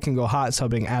so I can go hot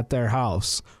tubbing at their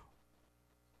house.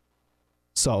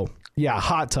 So yeah,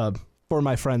 hot tub for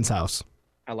my friend's house.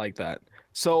 I like that.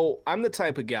 So I'm the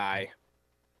type of guy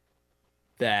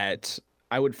that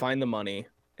I would find the money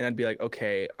and I'd be like,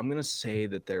 okay, I'm gonna say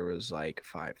that there was like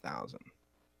 5,000.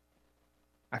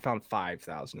 I found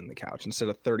 5,000 in the couch instead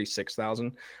of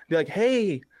 36,000. Be like,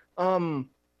 hey,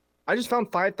 I just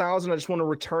found 5,000. I just want to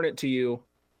return it to you,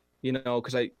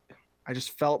 because I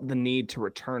just felt the need to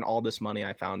return all this money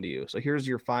I found to you. So here's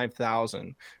your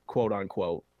 5,000, quote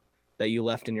unquote, that you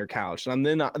left in your couch. And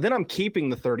then I'm keeping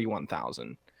the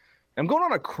 31,000. I'm going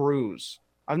on a cruise.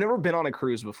 I've never been on a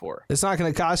cruise before. It's not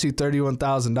going to cost you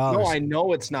 $31,000. No, I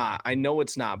know it's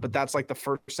not. But that's like the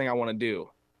first thing I want to do.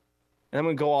 And I'm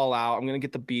going to go all out. I'm going to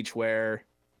get the beach wear.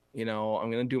 I'm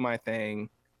going to do my thing.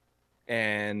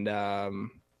 And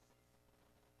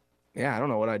yeah, I don't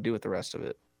know what I'd do with the rest of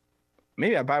it.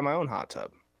 Maybe I buy my own hot tub.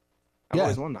 I've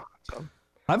always wanted a hot tub.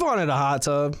 I've wanted a hot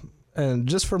tub, and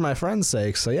just for my friend's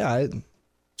sake. So yeah,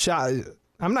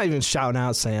 I'm not even shouting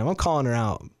out Sam. I'm calling her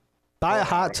out. Buy a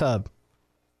hot tub,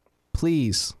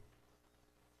 please.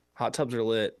 Hot tubs are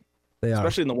lit. They are,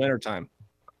 especially in the wintertime.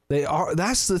 They are.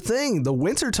 That's the thing. The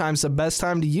wintertime's the best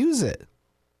time to use it.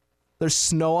 There's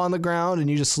snow on the ground, and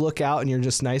you just look out, and you're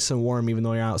just nice and warm, even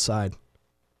though you're outside.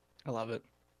 I love it.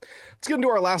 Let's get into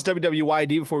our last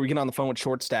WWYD before we get on the phone with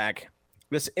Short Stack.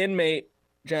 This inmate,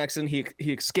 Jackson, he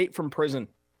escaped from prison.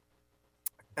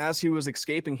 As he was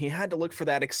escaping, he had to look for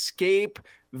that escape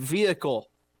vehicle.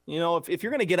 If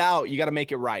you're going to get out, you got to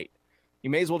make it right.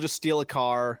 You may as well just steal a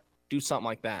car, do something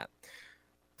like that.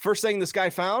 First thing this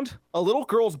guy found, a little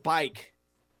girl's bike.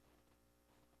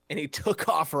 And he took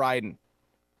off riding.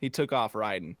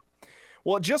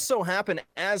 Well, it just so happened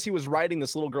as he was riding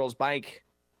this little girl's bike,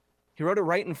 he rode it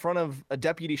right in front of a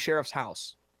deputy sheriff's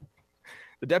house.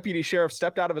 The deputy sheriff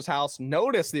stepped out of his house,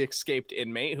 noticed the escaped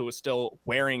inmate who was still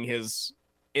wearing his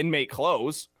inmate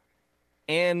clothes,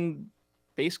 and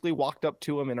basically walked up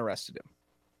to him and arrested him.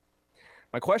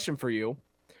 My question for you,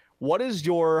 what is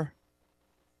your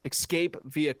escape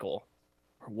vehicle?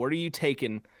 Or what are you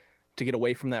taking to get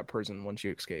away from that prison once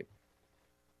you escape?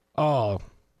 Oh,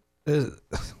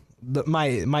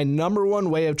 my number one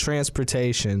way of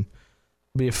transportation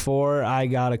before I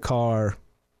got a car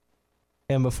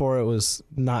and before it was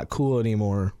not cool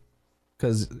anymore.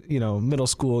 Because, you know, middle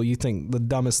school, you think the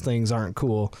dumbest things aren't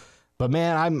cool. But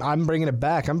man, I'm bringing it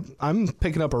back. I'm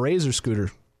picking up a Razor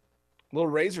scooter. Little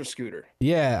Razor scooter.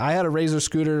 Yeah, I had a Razor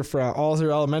scooter for all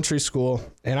through elementary school,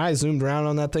 and I zoomed around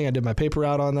on that thing. I did my paper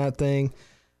route on that thing.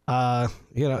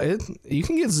 You know, you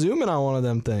can get zooming on one of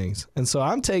them things. And so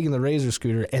I'm taking the Razor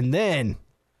scooter, and then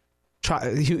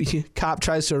cop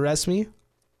tries to arrest me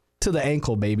to the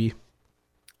ankle, baby.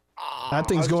 That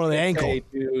thing's going to the ankle. Say,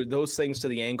 dude, those things to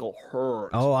the ankle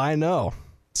hurt. Oh, I know.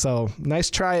 So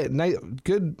nice try. Nice,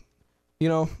 good. You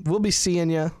know, we'll be seeing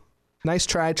you. Nice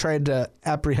try. Tried to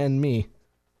apprehend me.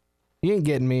 You ain't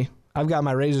getting me. I've got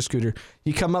my Razor scooter.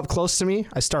 You come up close to me,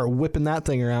 I start whipping that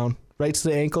thing around right to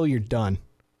the ankle. You're done.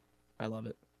 I love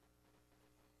it.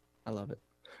 I love it.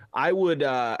 I would.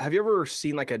 Have you ever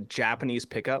seen like a Japanese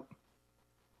pickup?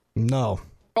 No.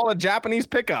 Call it a Japanese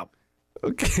pickup.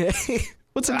 Okay.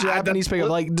 What's a Japanese pickup?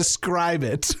 Like, describe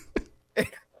it.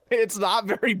 It's not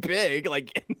very big.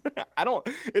 Like, I don't.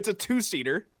 It's a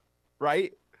 2-seater,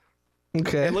 right?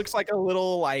 Okay. It looks like a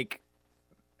little like.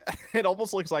 It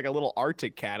almost looks like a little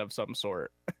Arctic cat of some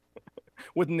sort,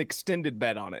 with an extended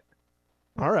bed on it.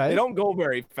 All right. They don't go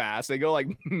very fast. They go like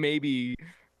maybe,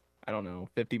 I don't know,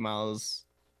 50 miles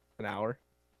an hour.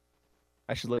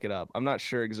 I should look it up. I'm not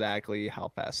sure exactly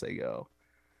how fast they go.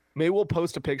 Maybe we'll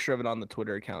post a picture of it on the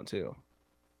Twitter account too.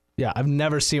 Yeah, I've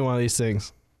never seen one of these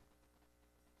things.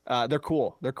 They're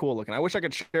cool. They're cool looking. I wish I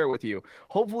could share it with you.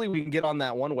 Hopefully we can get on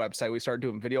that one website. We start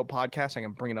doing video podcasts. I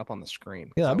can bring it up on the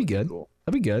screen. Yeah, that'd be good. Cool.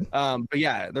 That'd be good. But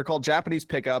yeah, they're called Japanese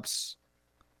pickups.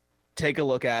 Take a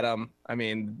look at them. I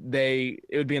mean,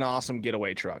 it would be an awesome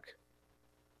getaway truck.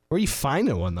 Where are you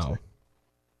finding one though?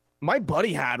 My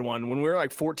buddy had one when we were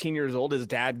like 14 years old. His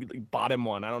dad bought him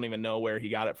one. I don't even know where he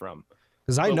got it from.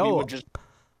 Because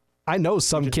I know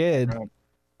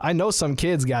some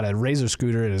kid's got a Razor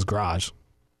scooter in his garage.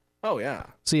 Oh yeah.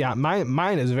 So yeah,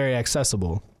 mine is very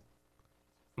accessible.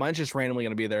 Mine's just randomly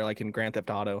gonna be there, like in Grand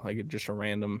Theft Auto. Like just a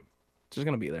random. It's just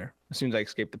gonna be there. As soon as I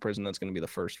escape the prison, that's gonna be the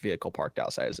first vehicle parked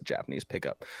outside as a Japanese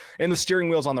pickup. And the steering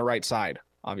wheel's on the right side,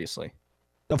 obviously.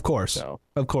 Of course. So,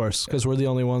 of course, because we're the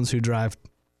only ones who drive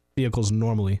vehicles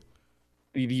normally.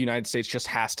 The United States just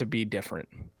has to be different.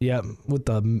 Yeah, with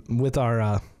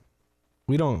our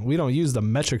we don't use the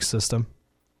metric system.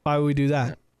 Why would we do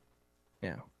that?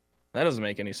 Yeah. That doesn't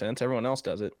make any sense. Everyone else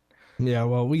does it. Yeah,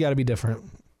 well, we got to be different.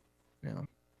 Yeah.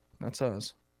 That's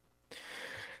us.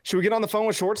 Should we get on the phone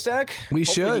with Short Stack? We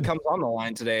should. He comes on the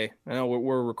line today. I know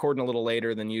we're recording a little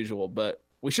later than usual, but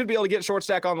we should be able to get Short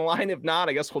Stack on the line. If not,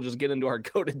 I guess we'll just get into our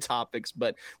goated topics.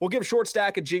 But we'll give Short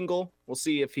Stack a jingle. We'll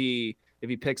see if he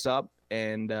picks up,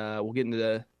 and we'll get into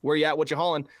the where you at, what you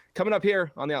hauling, coming up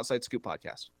here on the Outside Scoop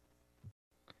podcast.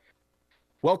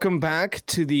 Welcome back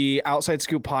to the Outside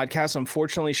Scoop podcast.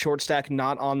 Unfortunately, Short Stack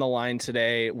not on the line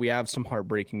today. We have some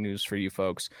heartbreaking news for you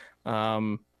folks.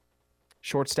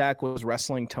 Short Stack was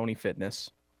wrestling Tony Fitness,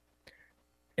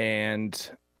 and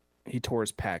he tore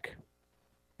his pec.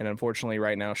 And unfortunately,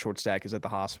 right now, Short Stack is at the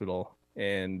hospital,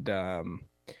 and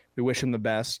we wish him the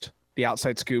best. The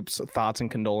Outside Scoop's thoughts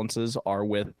and condolences are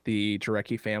with the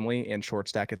Jarecki family and Short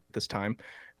Stack at this time,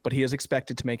 but he is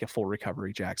expected to make a full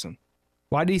recovery, Jackson.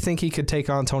 Why do you think he could take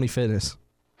on Tony Fitness?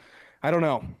 I don't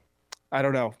know.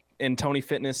 And Tony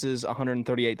Fitness's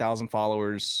 138,000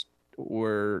 followers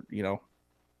were,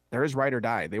 they're his ride or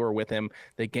die. They were with him.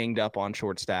 They ganged up on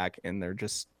Short Stack, and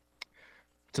it's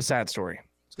a sad story.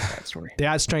 It's a sad story.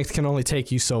 Dad strength can only take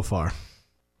you so far.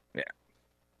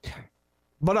 Yeah.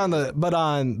 But on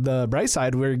the bright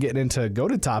side, we're getting into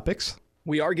goated topics.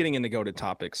 We are getting into goated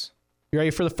topics. You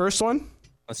ready for the first one?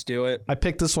 Let's do it. I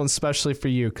picked this one specially for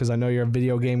you because I know you're a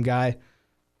video game guy.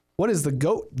 What is the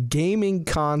GOAT gaming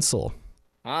console?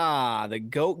 The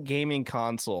GOAT gaming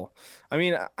console. I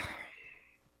mean,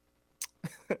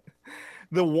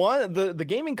 the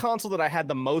gaming console that I had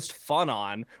the most fun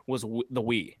on was the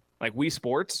Wii, like Wii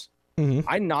Sports. Mm-hmm.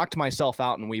 I knocked myself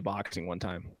out in Wii boxing one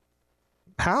time.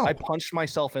 How? I punched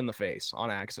myself in the face on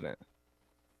accident.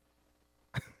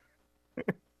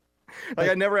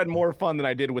 I never had more fun than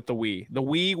I did with the Wii. The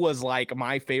Wii was like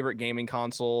my favorite gaming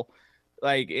console,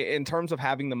 like in terms of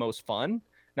having the most fun.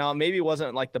 Now, maybe it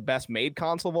wasn't like the best made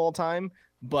console of all time,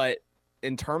 but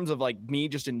in terms of like me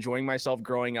just enjoying myself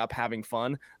growing up, having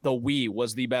fun, the Wii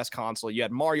was the best console. You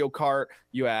had Mario Kart,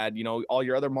 you had, all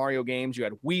your other Mario games, you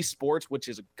had Wii Sports, which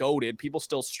is goated. People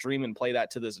still stream and play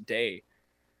that to this day.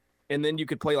 And then you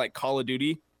could play like Call of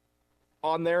Duty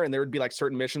on there, and there would be like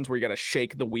certain missions where you got to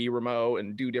shake the Wii remote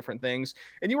and do different things.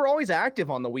 And you were always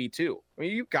active on the Wii too. I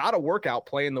mean, you got to work out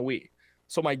playing the Wii.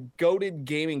 So my goated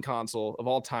gaming console of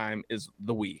all time is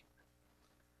the Wii.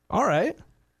 All right.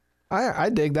 I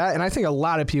dig that. And I think a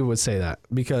lot of people would say that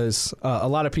because a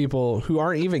lot of people who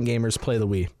aren't even gamers play the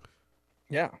Wii.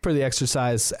 Yeah. For the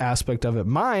exercise aspect of it.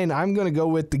 Mine, I'm going to go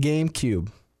with the GameCube.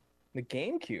 The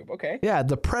GameCube, okay. Yeah,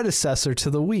 the predecessor to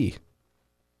the Wii.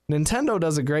 Nintendo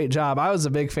does a great job. I was a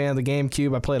big fan of the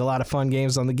GameCube. I played a lot of fun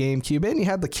games on the GameCube, and you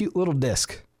had the cute little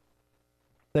disc.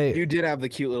 You did have the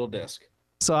cute little disc.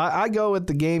 So I go with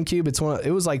the GameCube.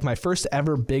 It was like my first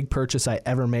ever big purchase I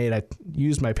ever made. I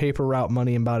used my paper route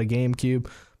money and bought a GameCube.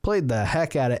 Played the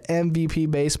heck out of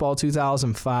MVP Baseball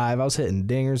 2005. I was hitting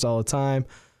dingers all the time.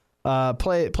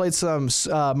 Played some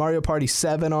Mario Party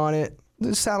 7 on it.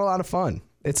 Just had a lot of fun.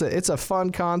 It's a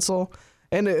fun console,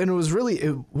 and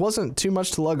it wasn't too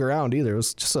much to lug around either. It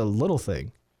was just a little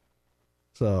thing.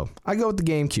 So I go with the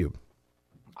GameCube.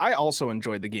 I also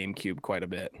enjoyed the GameCube quite a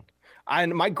bit.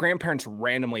 My grandparents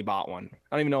randomly bought one.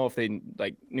 I don't even know if they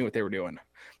knew what they were doing,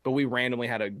 but we randomly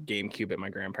had a GameCube at my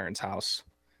grandparents' house.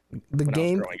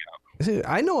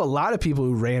 I know a lot of people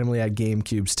who randomly had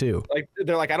GameCubes too.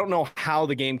 They're like, I don't know how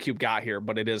the GameCube got here,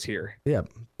 but it is here. Yeah,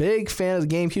 big fan of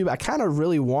the GameCube. I kind of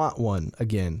really want one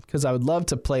again because I would love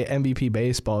to play MVP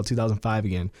Baseball 2005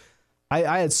 again.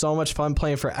 I had so much fun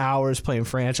playing for hours, playing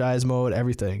franchise mode,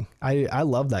 everything. I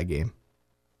love that game.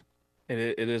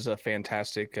 It is a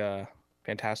fantastic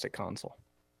console.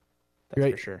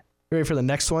 That's for sure. You ready for the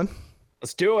next one?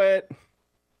 Let's do it.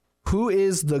 Who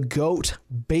is the GOAT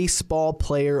baseball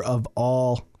player of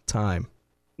all time?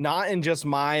 Not in just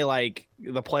my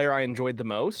the player I enjoyed the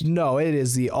most. No, it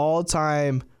is the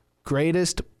all-time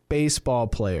greatest baseball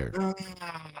player.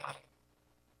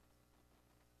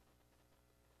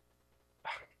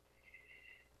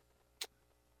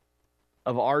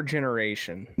 Of our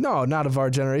generation. No, not of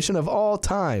our generation, of all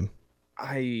time.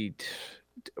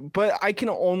 But I can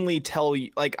only tell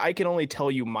you,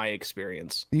 my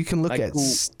experience. You can look at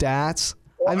stats.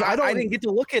 Well, I didn't get to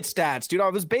look at stats, dude. I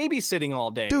was babysitting all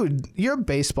day. Dude, you're a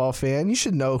baseball fan. You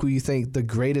should know who you think the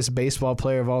greatest baseball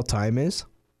player of all time is.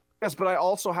 Yes, but I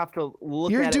also have to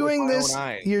look at it with my own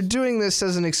eyes. You're doing this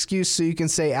as an excuse so you can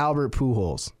say Albert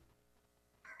Pujols.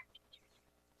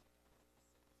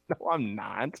 No, I'm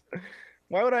not.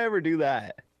 Why would I ever do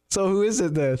that? So who is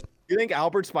it then? You think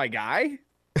Albert's my guy?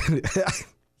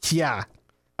 Yeah,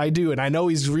 I do. And I know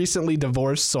he's recently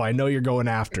divorced, so I know you're going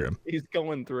after him. He's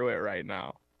going through it right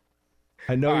now.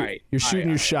 I know you're shooting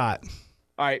your shot.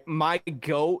 All right, my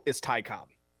GOAT is Ty Cobb.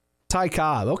 Ty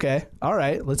Cobb, okay. All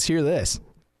right, let's hear this.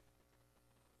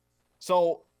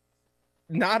 So,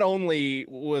 not only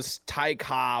was Ty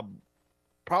Cobb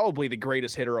probably the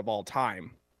greatest hitter of all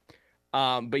time,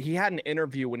 but he had an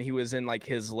interview when he was in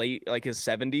his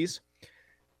 70s.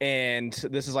 And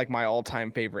this is my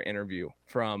all-time favorite interview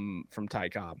from Ty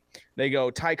Cobb. They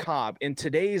go, Ty Cobb, in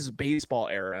today's baseball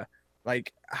era,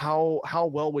 how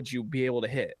well would you be able to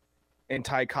hit? And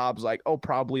Ty Cobb's like, oh,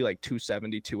 probably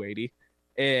 270, 280.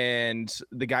 And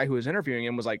the guy who was interviewing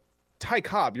him was like, Ty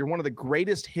Cobb, you're one of the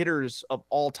greatest hitters of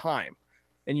all time,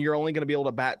 and you're only going to be able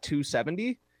to bat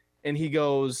 270? And he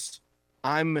goes,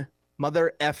 I'm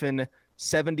mother effing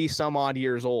 70 some odd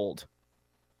years old.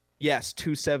 Yes,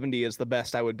 270 is the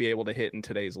best I would be able to hit in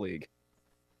today's league.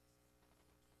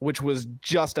 Which was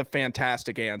just a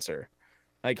fantastic answer.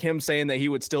 Him saying that he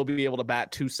would still be able to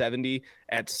bat 270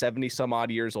 at 70 some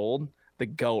odd years old. The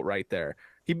GOAT right there.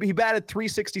 He batted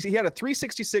 360. He had a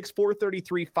 366,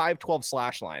 433, 512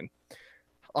 slash line.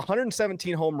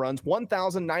 117 home runs,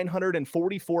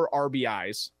 1,944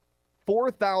 RBIs,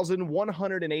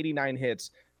 4,189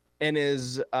 hits, and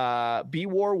his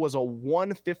B-WAR was a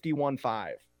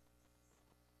 151.5.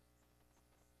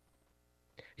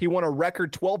 He won a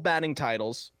record 12 batting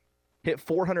titles, hit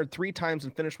 403 times,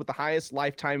 and finished with the highest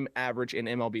lifetime average in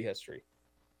MLB history.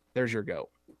 There's your GOAT.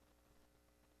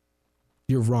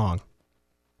 You're wrong.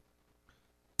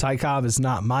 Ty Cobb is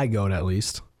not my GOAT, at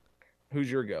least.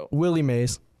 Who's your GOAT? Willie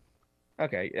Mays.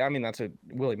 Okay, I mean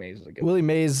Willie Mays is a good. Willie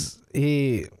Mays,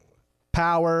 he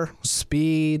power,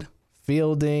 speed,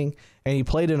 fielding, and he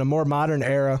played in a more modern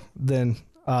era than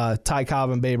Ty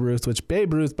Cobb and Babe Ruth. Which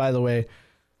Babe Ruth, by the way,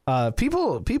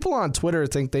 people on Twitter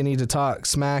think they need to talk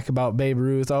smack about Babe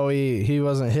Ruth. Oh, he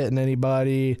wasn't hitting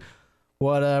anybody.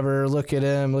 Whatever. Look at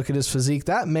him. Look at his physique.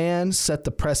 That man set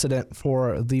the precedent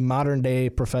for the modern day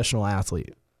professional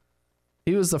athlete.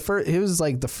 He was the first. He was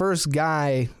the first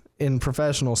guy in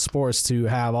professional sports to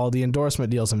have all the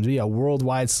endorsement deals and to be a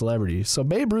worldwide celebrity. So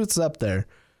Babe Ruth's up there.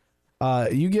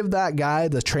 You give that guy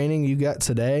the training you got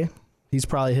today, he's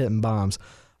probably hitting bombs.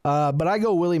 But I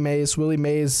go Willie Mays. Willie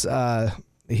Mays,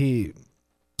 he,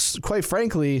 quite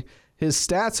frankly, his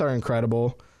stats are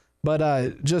incredible,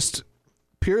 but just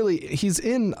he's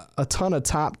in a ton of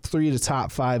top 3 to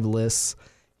top 5 lists.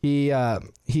 He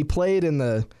played in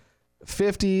the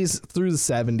 50s through the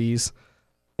 70s,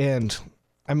 and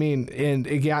I mean,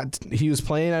 he was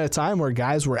playing at a time where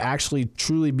guys were actually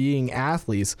truly being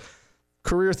athletes.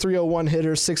 Career 301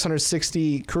 hitter,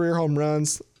 660 career home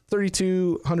runs,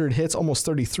 3,200 hits, almost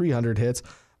 3,300 hits,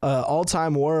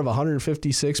 all-time WAR of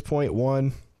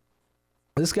 156.1.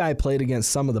 This guy played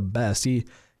against some of the best. He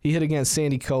hit against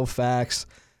Sandy Koufax.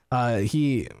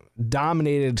 He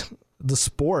dominated the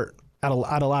sport at a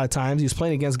lot of times. He was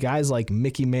playing against guys like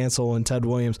Mickey Mantle and Ted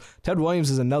Williams. Ted Williams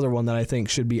is another one that I think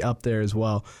should be up there as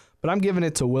well. But I'm giving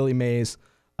it to Willie Mays.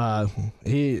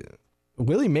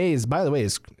 Willie Mays, by the way,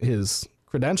 his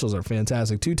credentials are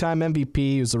fantastic. 2-time MVP.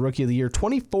 He was the Rookie of the Year.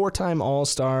 24-time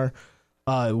All-Star.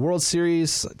 World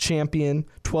Series champion.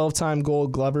 12-time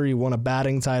Gold Glover. He won a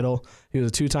batting title. He was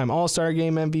a 2-time All-Star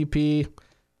Game MVP.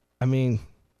 I mean,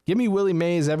 give me Willie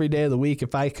Mays every day of the week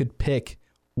if I could pick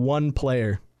one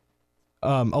player.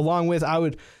 Along with,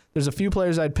 there's a few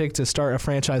players I'd pick to start a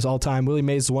franchise all time. Willie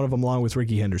Mays is one of them, along with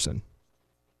Ricky Henderson.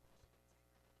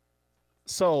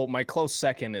 So my close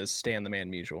second is Stan the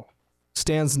Man Musial.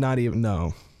 Stan's not even,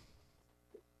 no.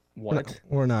 What?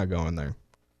 We're not going there.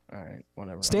 All right,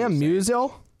 whatever. Stan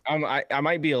Musial? I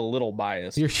might be a little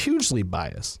biased. You're hugely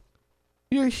biased.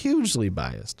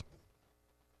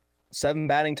 7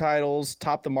 batting titles,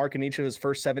 topped the mark in each of his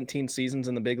first 17 seasons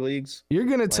in the big leagues. You're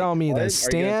going to tell me that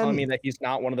Stan... Are you telling me that he's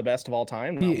not one of the best of all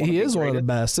time? He is one of the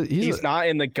best. He's not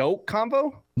in the GOAT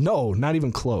combo? No, not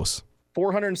even close.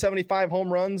 475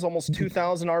 home runs, almost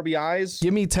 2,000 RBIs.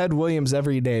 Give me Ted Williams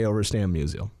every day over Stan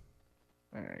Musial.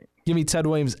 All right. Give me Ted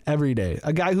Williams every day.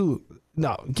 A guy who...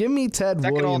 No, give me Ted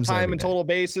Second Williams all time every in day. total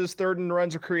bases, third in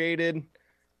runs are created.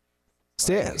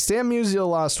 Stan Musial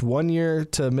lost 1 year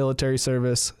to military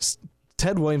service.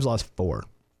 Ted Williams lost 4.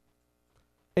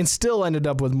 And still ended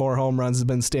up with more home runs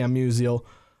than Stan Musial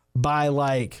by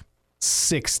like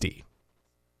 60.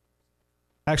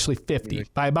 Actually 50.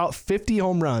 By about 50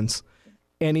 home runs.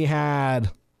 And he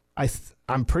had,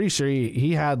 I'm pretty sure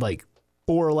he had like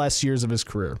 4 or less years of his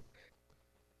career.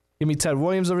 Give me Ted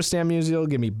Williams over Stan Musial.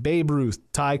 Give me Babe Ruth,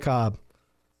 Ty Cobb.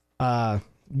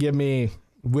 Give me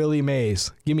Willie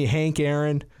Mays. Give me Hank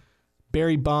Aaron,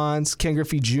 Barry Bonds, Ken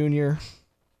Griffey Jr.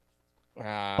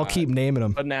 I'll keep naming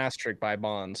them. Put an asterisk by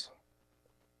Bonds.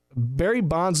 Barry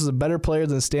Bonds was a better player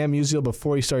than Stan Musial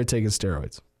before he started taking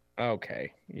steroids.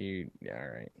 Okay. All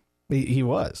right. He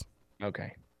was.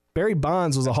 Okay. Barry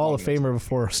Bonds was a Hall of Famer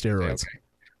before steroids. Okay.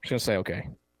 I'm just going to say okay.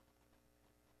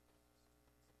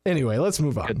 Anyway, let's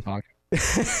move on. Good talk.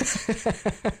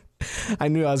 I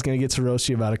knew I was going to get to roast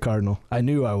you about a Cardinal. I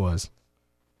knew I was.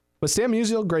 But Stan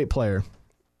Musial, great player.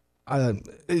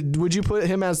 Would you put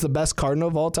him as the best Cardinal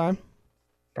of all time?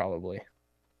 Probably.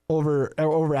 Over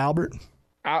Albert?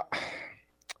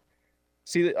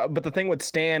 See, but the thing with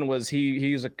Stan was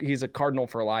he's a Cardinal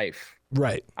for life.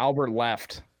 Right. Albert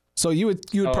left. So you would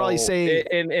probably say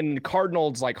in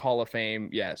Cardinals like Hall of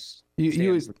Fame, yes.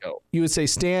 You would say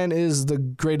Stan is the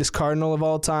greatest Cardinal of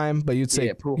all time, but you'd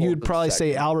probably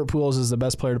say Albert Pujols is the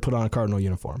best player to put on a Cardinal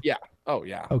uniform. Yeah. Oh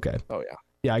yeah. Okay. Oh yeah.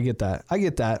 Yeah, I get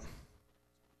that.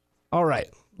 All right.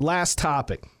 Last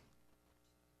topic.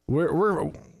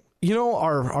 We're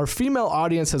our female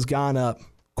audience has gone up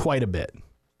quite a bit.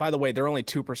 By the way, they're only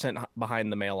 2%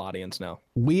 behind the male audience now.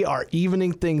 We are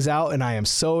evening things out, and I am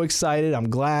so excited. I'm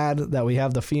glad that we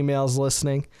have the females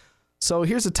listening. So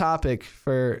here's a topic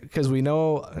because we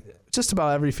know just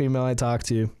about every female I talk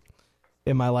to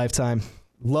in my lifetime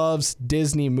loves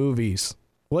Disney movies.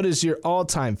 What is your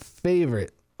all-time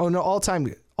favorite? Oh, no,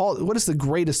 what is the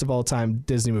greatest of all time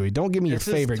Disney movie? Don't give me your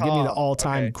favorite. Give me the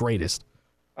all-time greatest.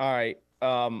 All right.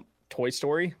 Toy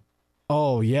Story.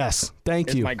 Oh, yes.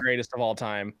 Thank you. It's my greatest of all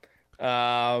time.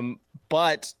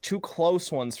 But 2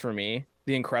 close ones for me.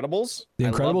 The Incredibles. The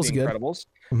Incredibles is good. Incredibles.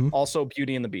 Mm-hmm. Also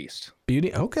Beauty and the Beast.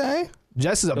 Beauty. Okay.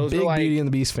 Jess is a big Beauty and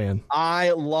the Beast fan. I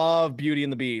love Beauty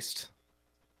and the Beast.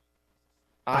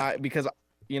 Because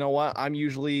you know what? I'm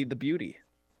usually the beauty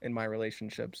in my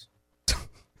relationships.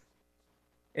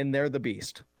 And they're the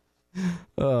beast.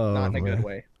 Oh, not in a good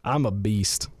way. I'm a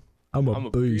beast. I'm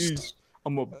a beast.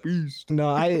 I'm a beast. No,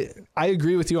 I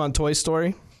agree with you on Toy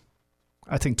Story.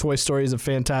 I think Toy Story is a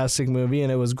fantastic movie,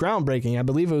 and it was groundbreaking. I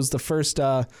believe it was the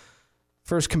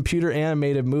first computer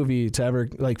animated movie to ever,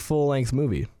 like, full length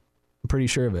movie. I'm pretty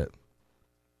sure of it.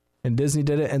 And Disney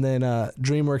did it, and then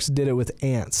DreamWorks did it with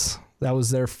Ants. That was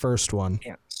their first one.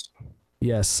 Ants.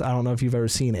 Yes, I don't know if you've ever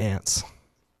seen Ants.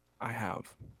 I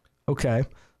have. Okay,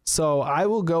 so I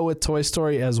will go with Toy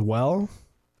Story as well.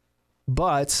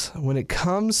 But when it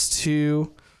comes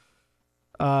to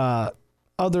a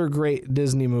other great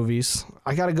Disney movies,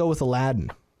 I got to go with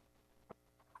Aladdin.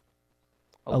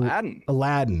 Aladdin.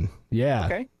 Aladdin. Yeah.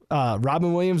 Okay.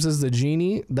 Robin Williams is the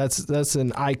genie. That's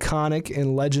an iconic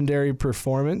and legendary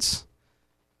performance.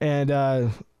 And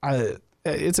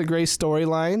it's a great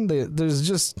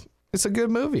storyline. It's a good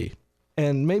movie.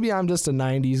 And maybe I'm just a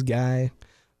 90s guy,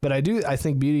 but I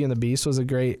think Beauty and the Beast was a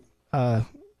great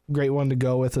one to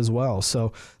go with as well.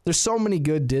 So there's so many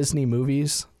good Disney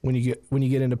movies when you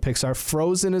get into Pixar.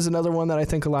 Frozen is another one that I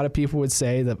think a lot of people would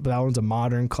say that one's a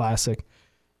modern classic.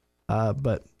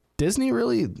 But Disney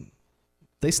really,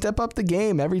 they step up the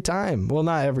game every time. Well,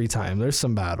 not every time. There's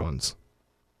some bad ones,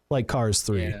 like Cars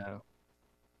 3. Yeah.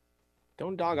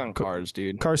 Don't dog on Cars,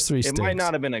 dude. Cars 3 It stinks. might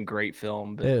not have been a great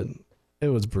film, but It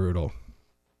was brutal.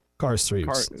 Cars 3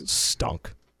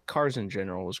 stunk. Cars in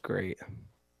general was great.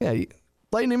 Yeah,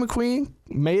 Lightning McQueen,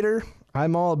 Mater,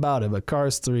 I'm all about it, but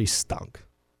Cars 3 stunk.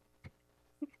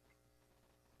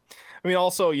 I mean,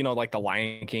 also, like The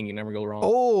Lion King, you never go wrong.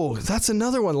 Oh, that's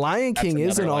another one. Lion King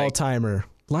is an all-timer.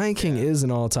 Lion King is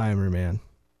an all-timer, man.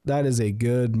 That is a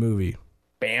good movie.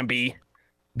 Bambi.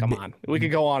 Come on. We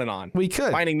could go on and on. We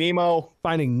could. Finding Nemo.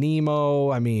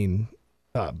 I mean,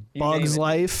 Bug's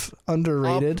Life,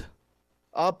 underrated.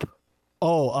 Up.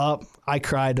 Oh, Up. I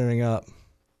cried during Up.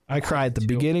 I cried at the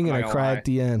beginning and I cried at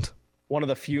the end. One of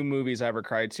the few movies I ever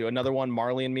cried to. Another one,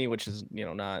 Marley and Me, which is,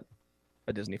 not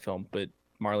a Disney film, but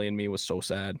Marley and Me was so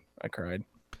sad. I cried.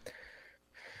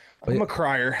 I'm a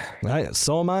crier.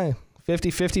 So am I.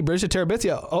 50-50 Bridge to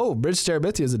Terabithia. Oh, Bridge to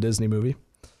Terabithia is a Disney movie.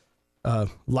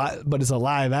 But it's a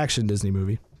live action Disney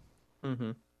movie.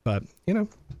 Mm-hmm. But,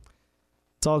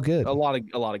 it's all good. A lot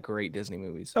of great Disney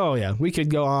movies. Oh, yeah. We could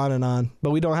go on and on,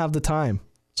 but we don't have the time.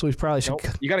 So we probably should. Nope.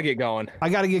 You got to get going. I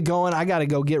got to get going. I got to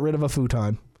go get rid of a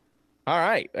futon. All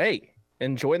right. Hey,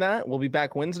 enjoy that. We'll be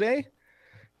back Wednesday.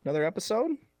 Another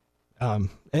episode.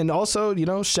 And also,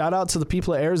 shout out to the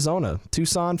people of Arizona,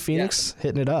 Tucson, Phoenix,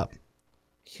 hitting it up.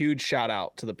 Huge shout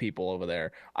out to the people over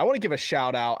there. I want to give a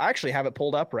shout out. I actually have it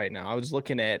pulled up right now. I was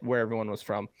looking at where everyone was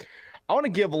from. I want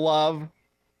to give love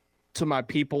to my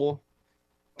people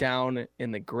down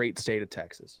in the great state of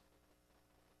Texas.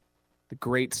 The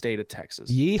great state of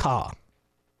Texas. Yeehaw.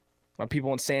 My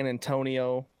people in San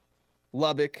Antonio,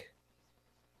 Lubbock,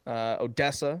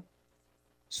 Odessa,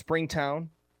 Springtown,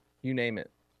 you name it.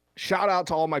 Shout out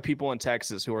to all my people in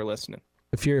Texas who are listening.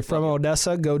 If you're from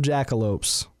Odessa, go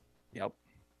Jackalopes. Yep.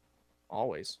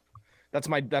 Always. That's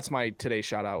my today's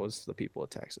shout out was the people of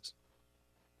Texas.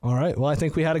 All right. Well, I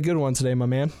think we had a good one today, my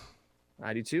man.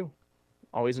 I do too.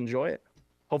 Always enjoy it.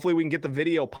 Hopefully we can get the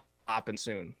video popping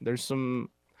soon.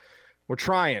 We're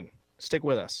trying. Stick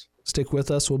with us. Stick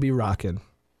with us. We'll be rocking.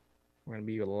 We're going to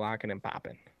be locking and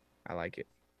popping. I like it.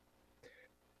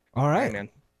 All right, man.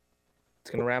 It's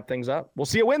going to wrap things up. We'll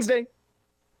see you Wednesday.